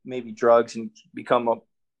maybe drugs and become a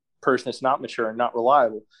person that's not mature and not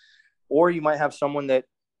reliable. Or you might have someone that,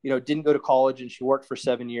 didn't go to college and she worked for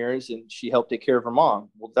 7 years and she helped take care of her mom.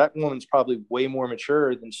 Well, that woman's probably way more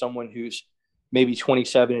mature than someone who's maybe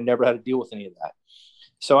 27 and never had to deal with any of that.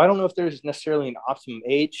 So I don't know if there's necessarily an optimum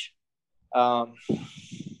age.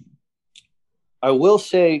 I will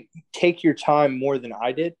say take your time more than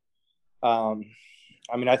I did. I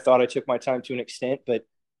mean, I thought I took my time to an extent, but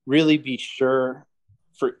really be sure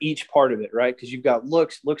for each part of it, right? Because you've got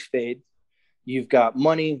looks fade. You've got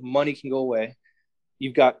money can go away.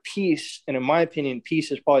 You've got peace. And in my opinion,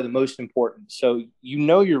 peace is probably the most important. So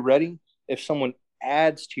you're ready if someone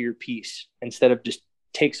adds to your peace instead of just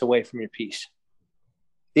takes away from your peace.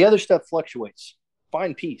 The other stuff fluctuates.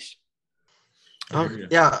 Find peace.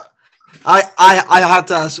 Yeah. I have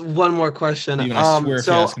to ask one more question. Even I swear if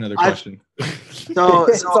you ask another question. So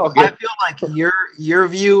I feel like your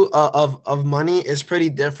view of money is pretty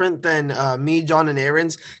different than me, John, and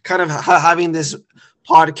Aaron's. Kind of having this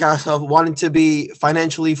podcast of wanting to be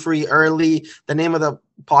financially free early. The name of the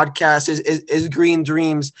podcast is Green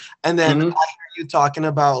Dreams, and then I hear you talking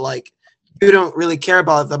about like you don't really care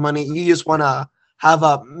about the money. You just want to have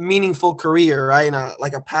a meaningful career, right? And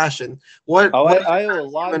like a passion. I owe a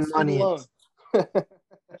lot in student loans.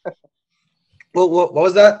 What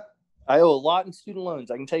was that? I owe a lot in student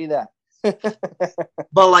loans. I can tell you that.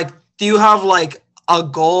 But like, do you have like a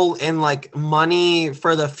goal in like money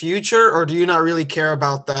for the future, or do you not really care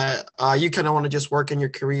about that? You kind of want to just work in your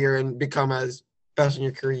career and become as best in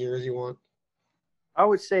your career as you want. I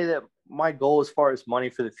would say that my goal as far as money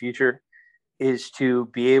for the future is to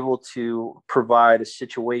be able to provide a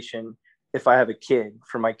situation if I have a kid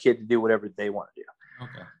for my kid to do whatever they want to do.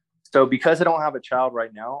 Okay. So because I don't have a child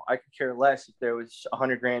right now, I could care less if there was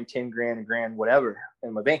 $100,000, $10,000, $1,000, whatever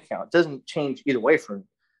in my bank account. It doesn't change either way for me.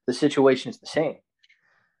 The situation is the same.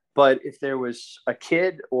 But if there was a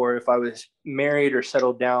kid, or if I was married or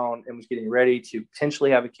settled down and was getting ready to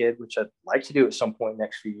potentially have a kid, which I'd like to do at some point in the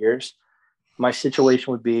next few years, my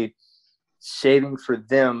situation would be saving for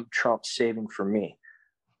them trumps saving for me.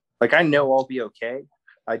 Like, I know I'll be okay.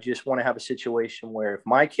 I just want to have a situation where if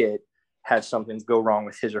my kid had something go wrong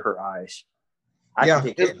with his or her eyes, I can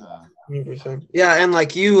take it. 100%. Yeah, and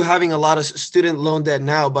like you having a lot of student loan debt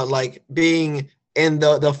now, but like being in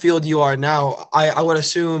the field you are now, I would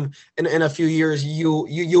assume in a few years you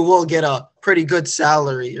will get a pretty good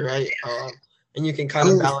salary, right? And you can kind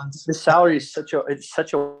of balance. The salary is such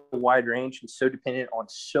a wide range and so dependent on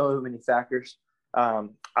so many factors.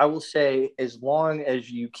 I will say, as long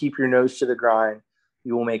as you keep your nose to the grind,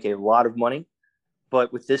 you will make a lot of money.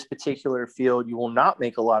 But with this particular field, you will not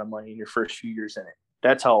make a lot of money in your first few years in it.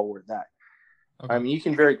 That's how I'll word that. Okay. I mean, you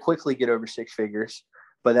can very quickly get over six figures,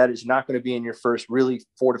 but that is not going to be in your first really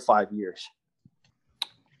 4 to 5 years.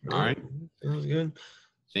 All right. That was good.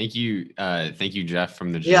 Thank you, Jeff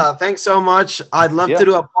from the gym. Yeah, thanks so much. I'd love to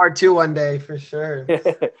do a part 2 one day for sure.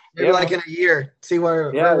 Maybe like in a year. See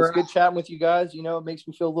where. Yeah, it's good chatting with you guys. You know, it makes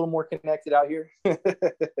me feel a little more connected out here.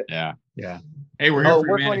 Yeah. Hey, we're here.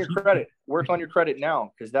 Work on your credit. Work on your credit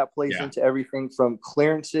now, because that plays into everything from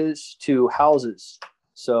clearances to houses.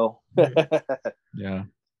 So. Yeah.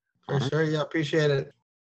 For sure. Yeah, appreciate it.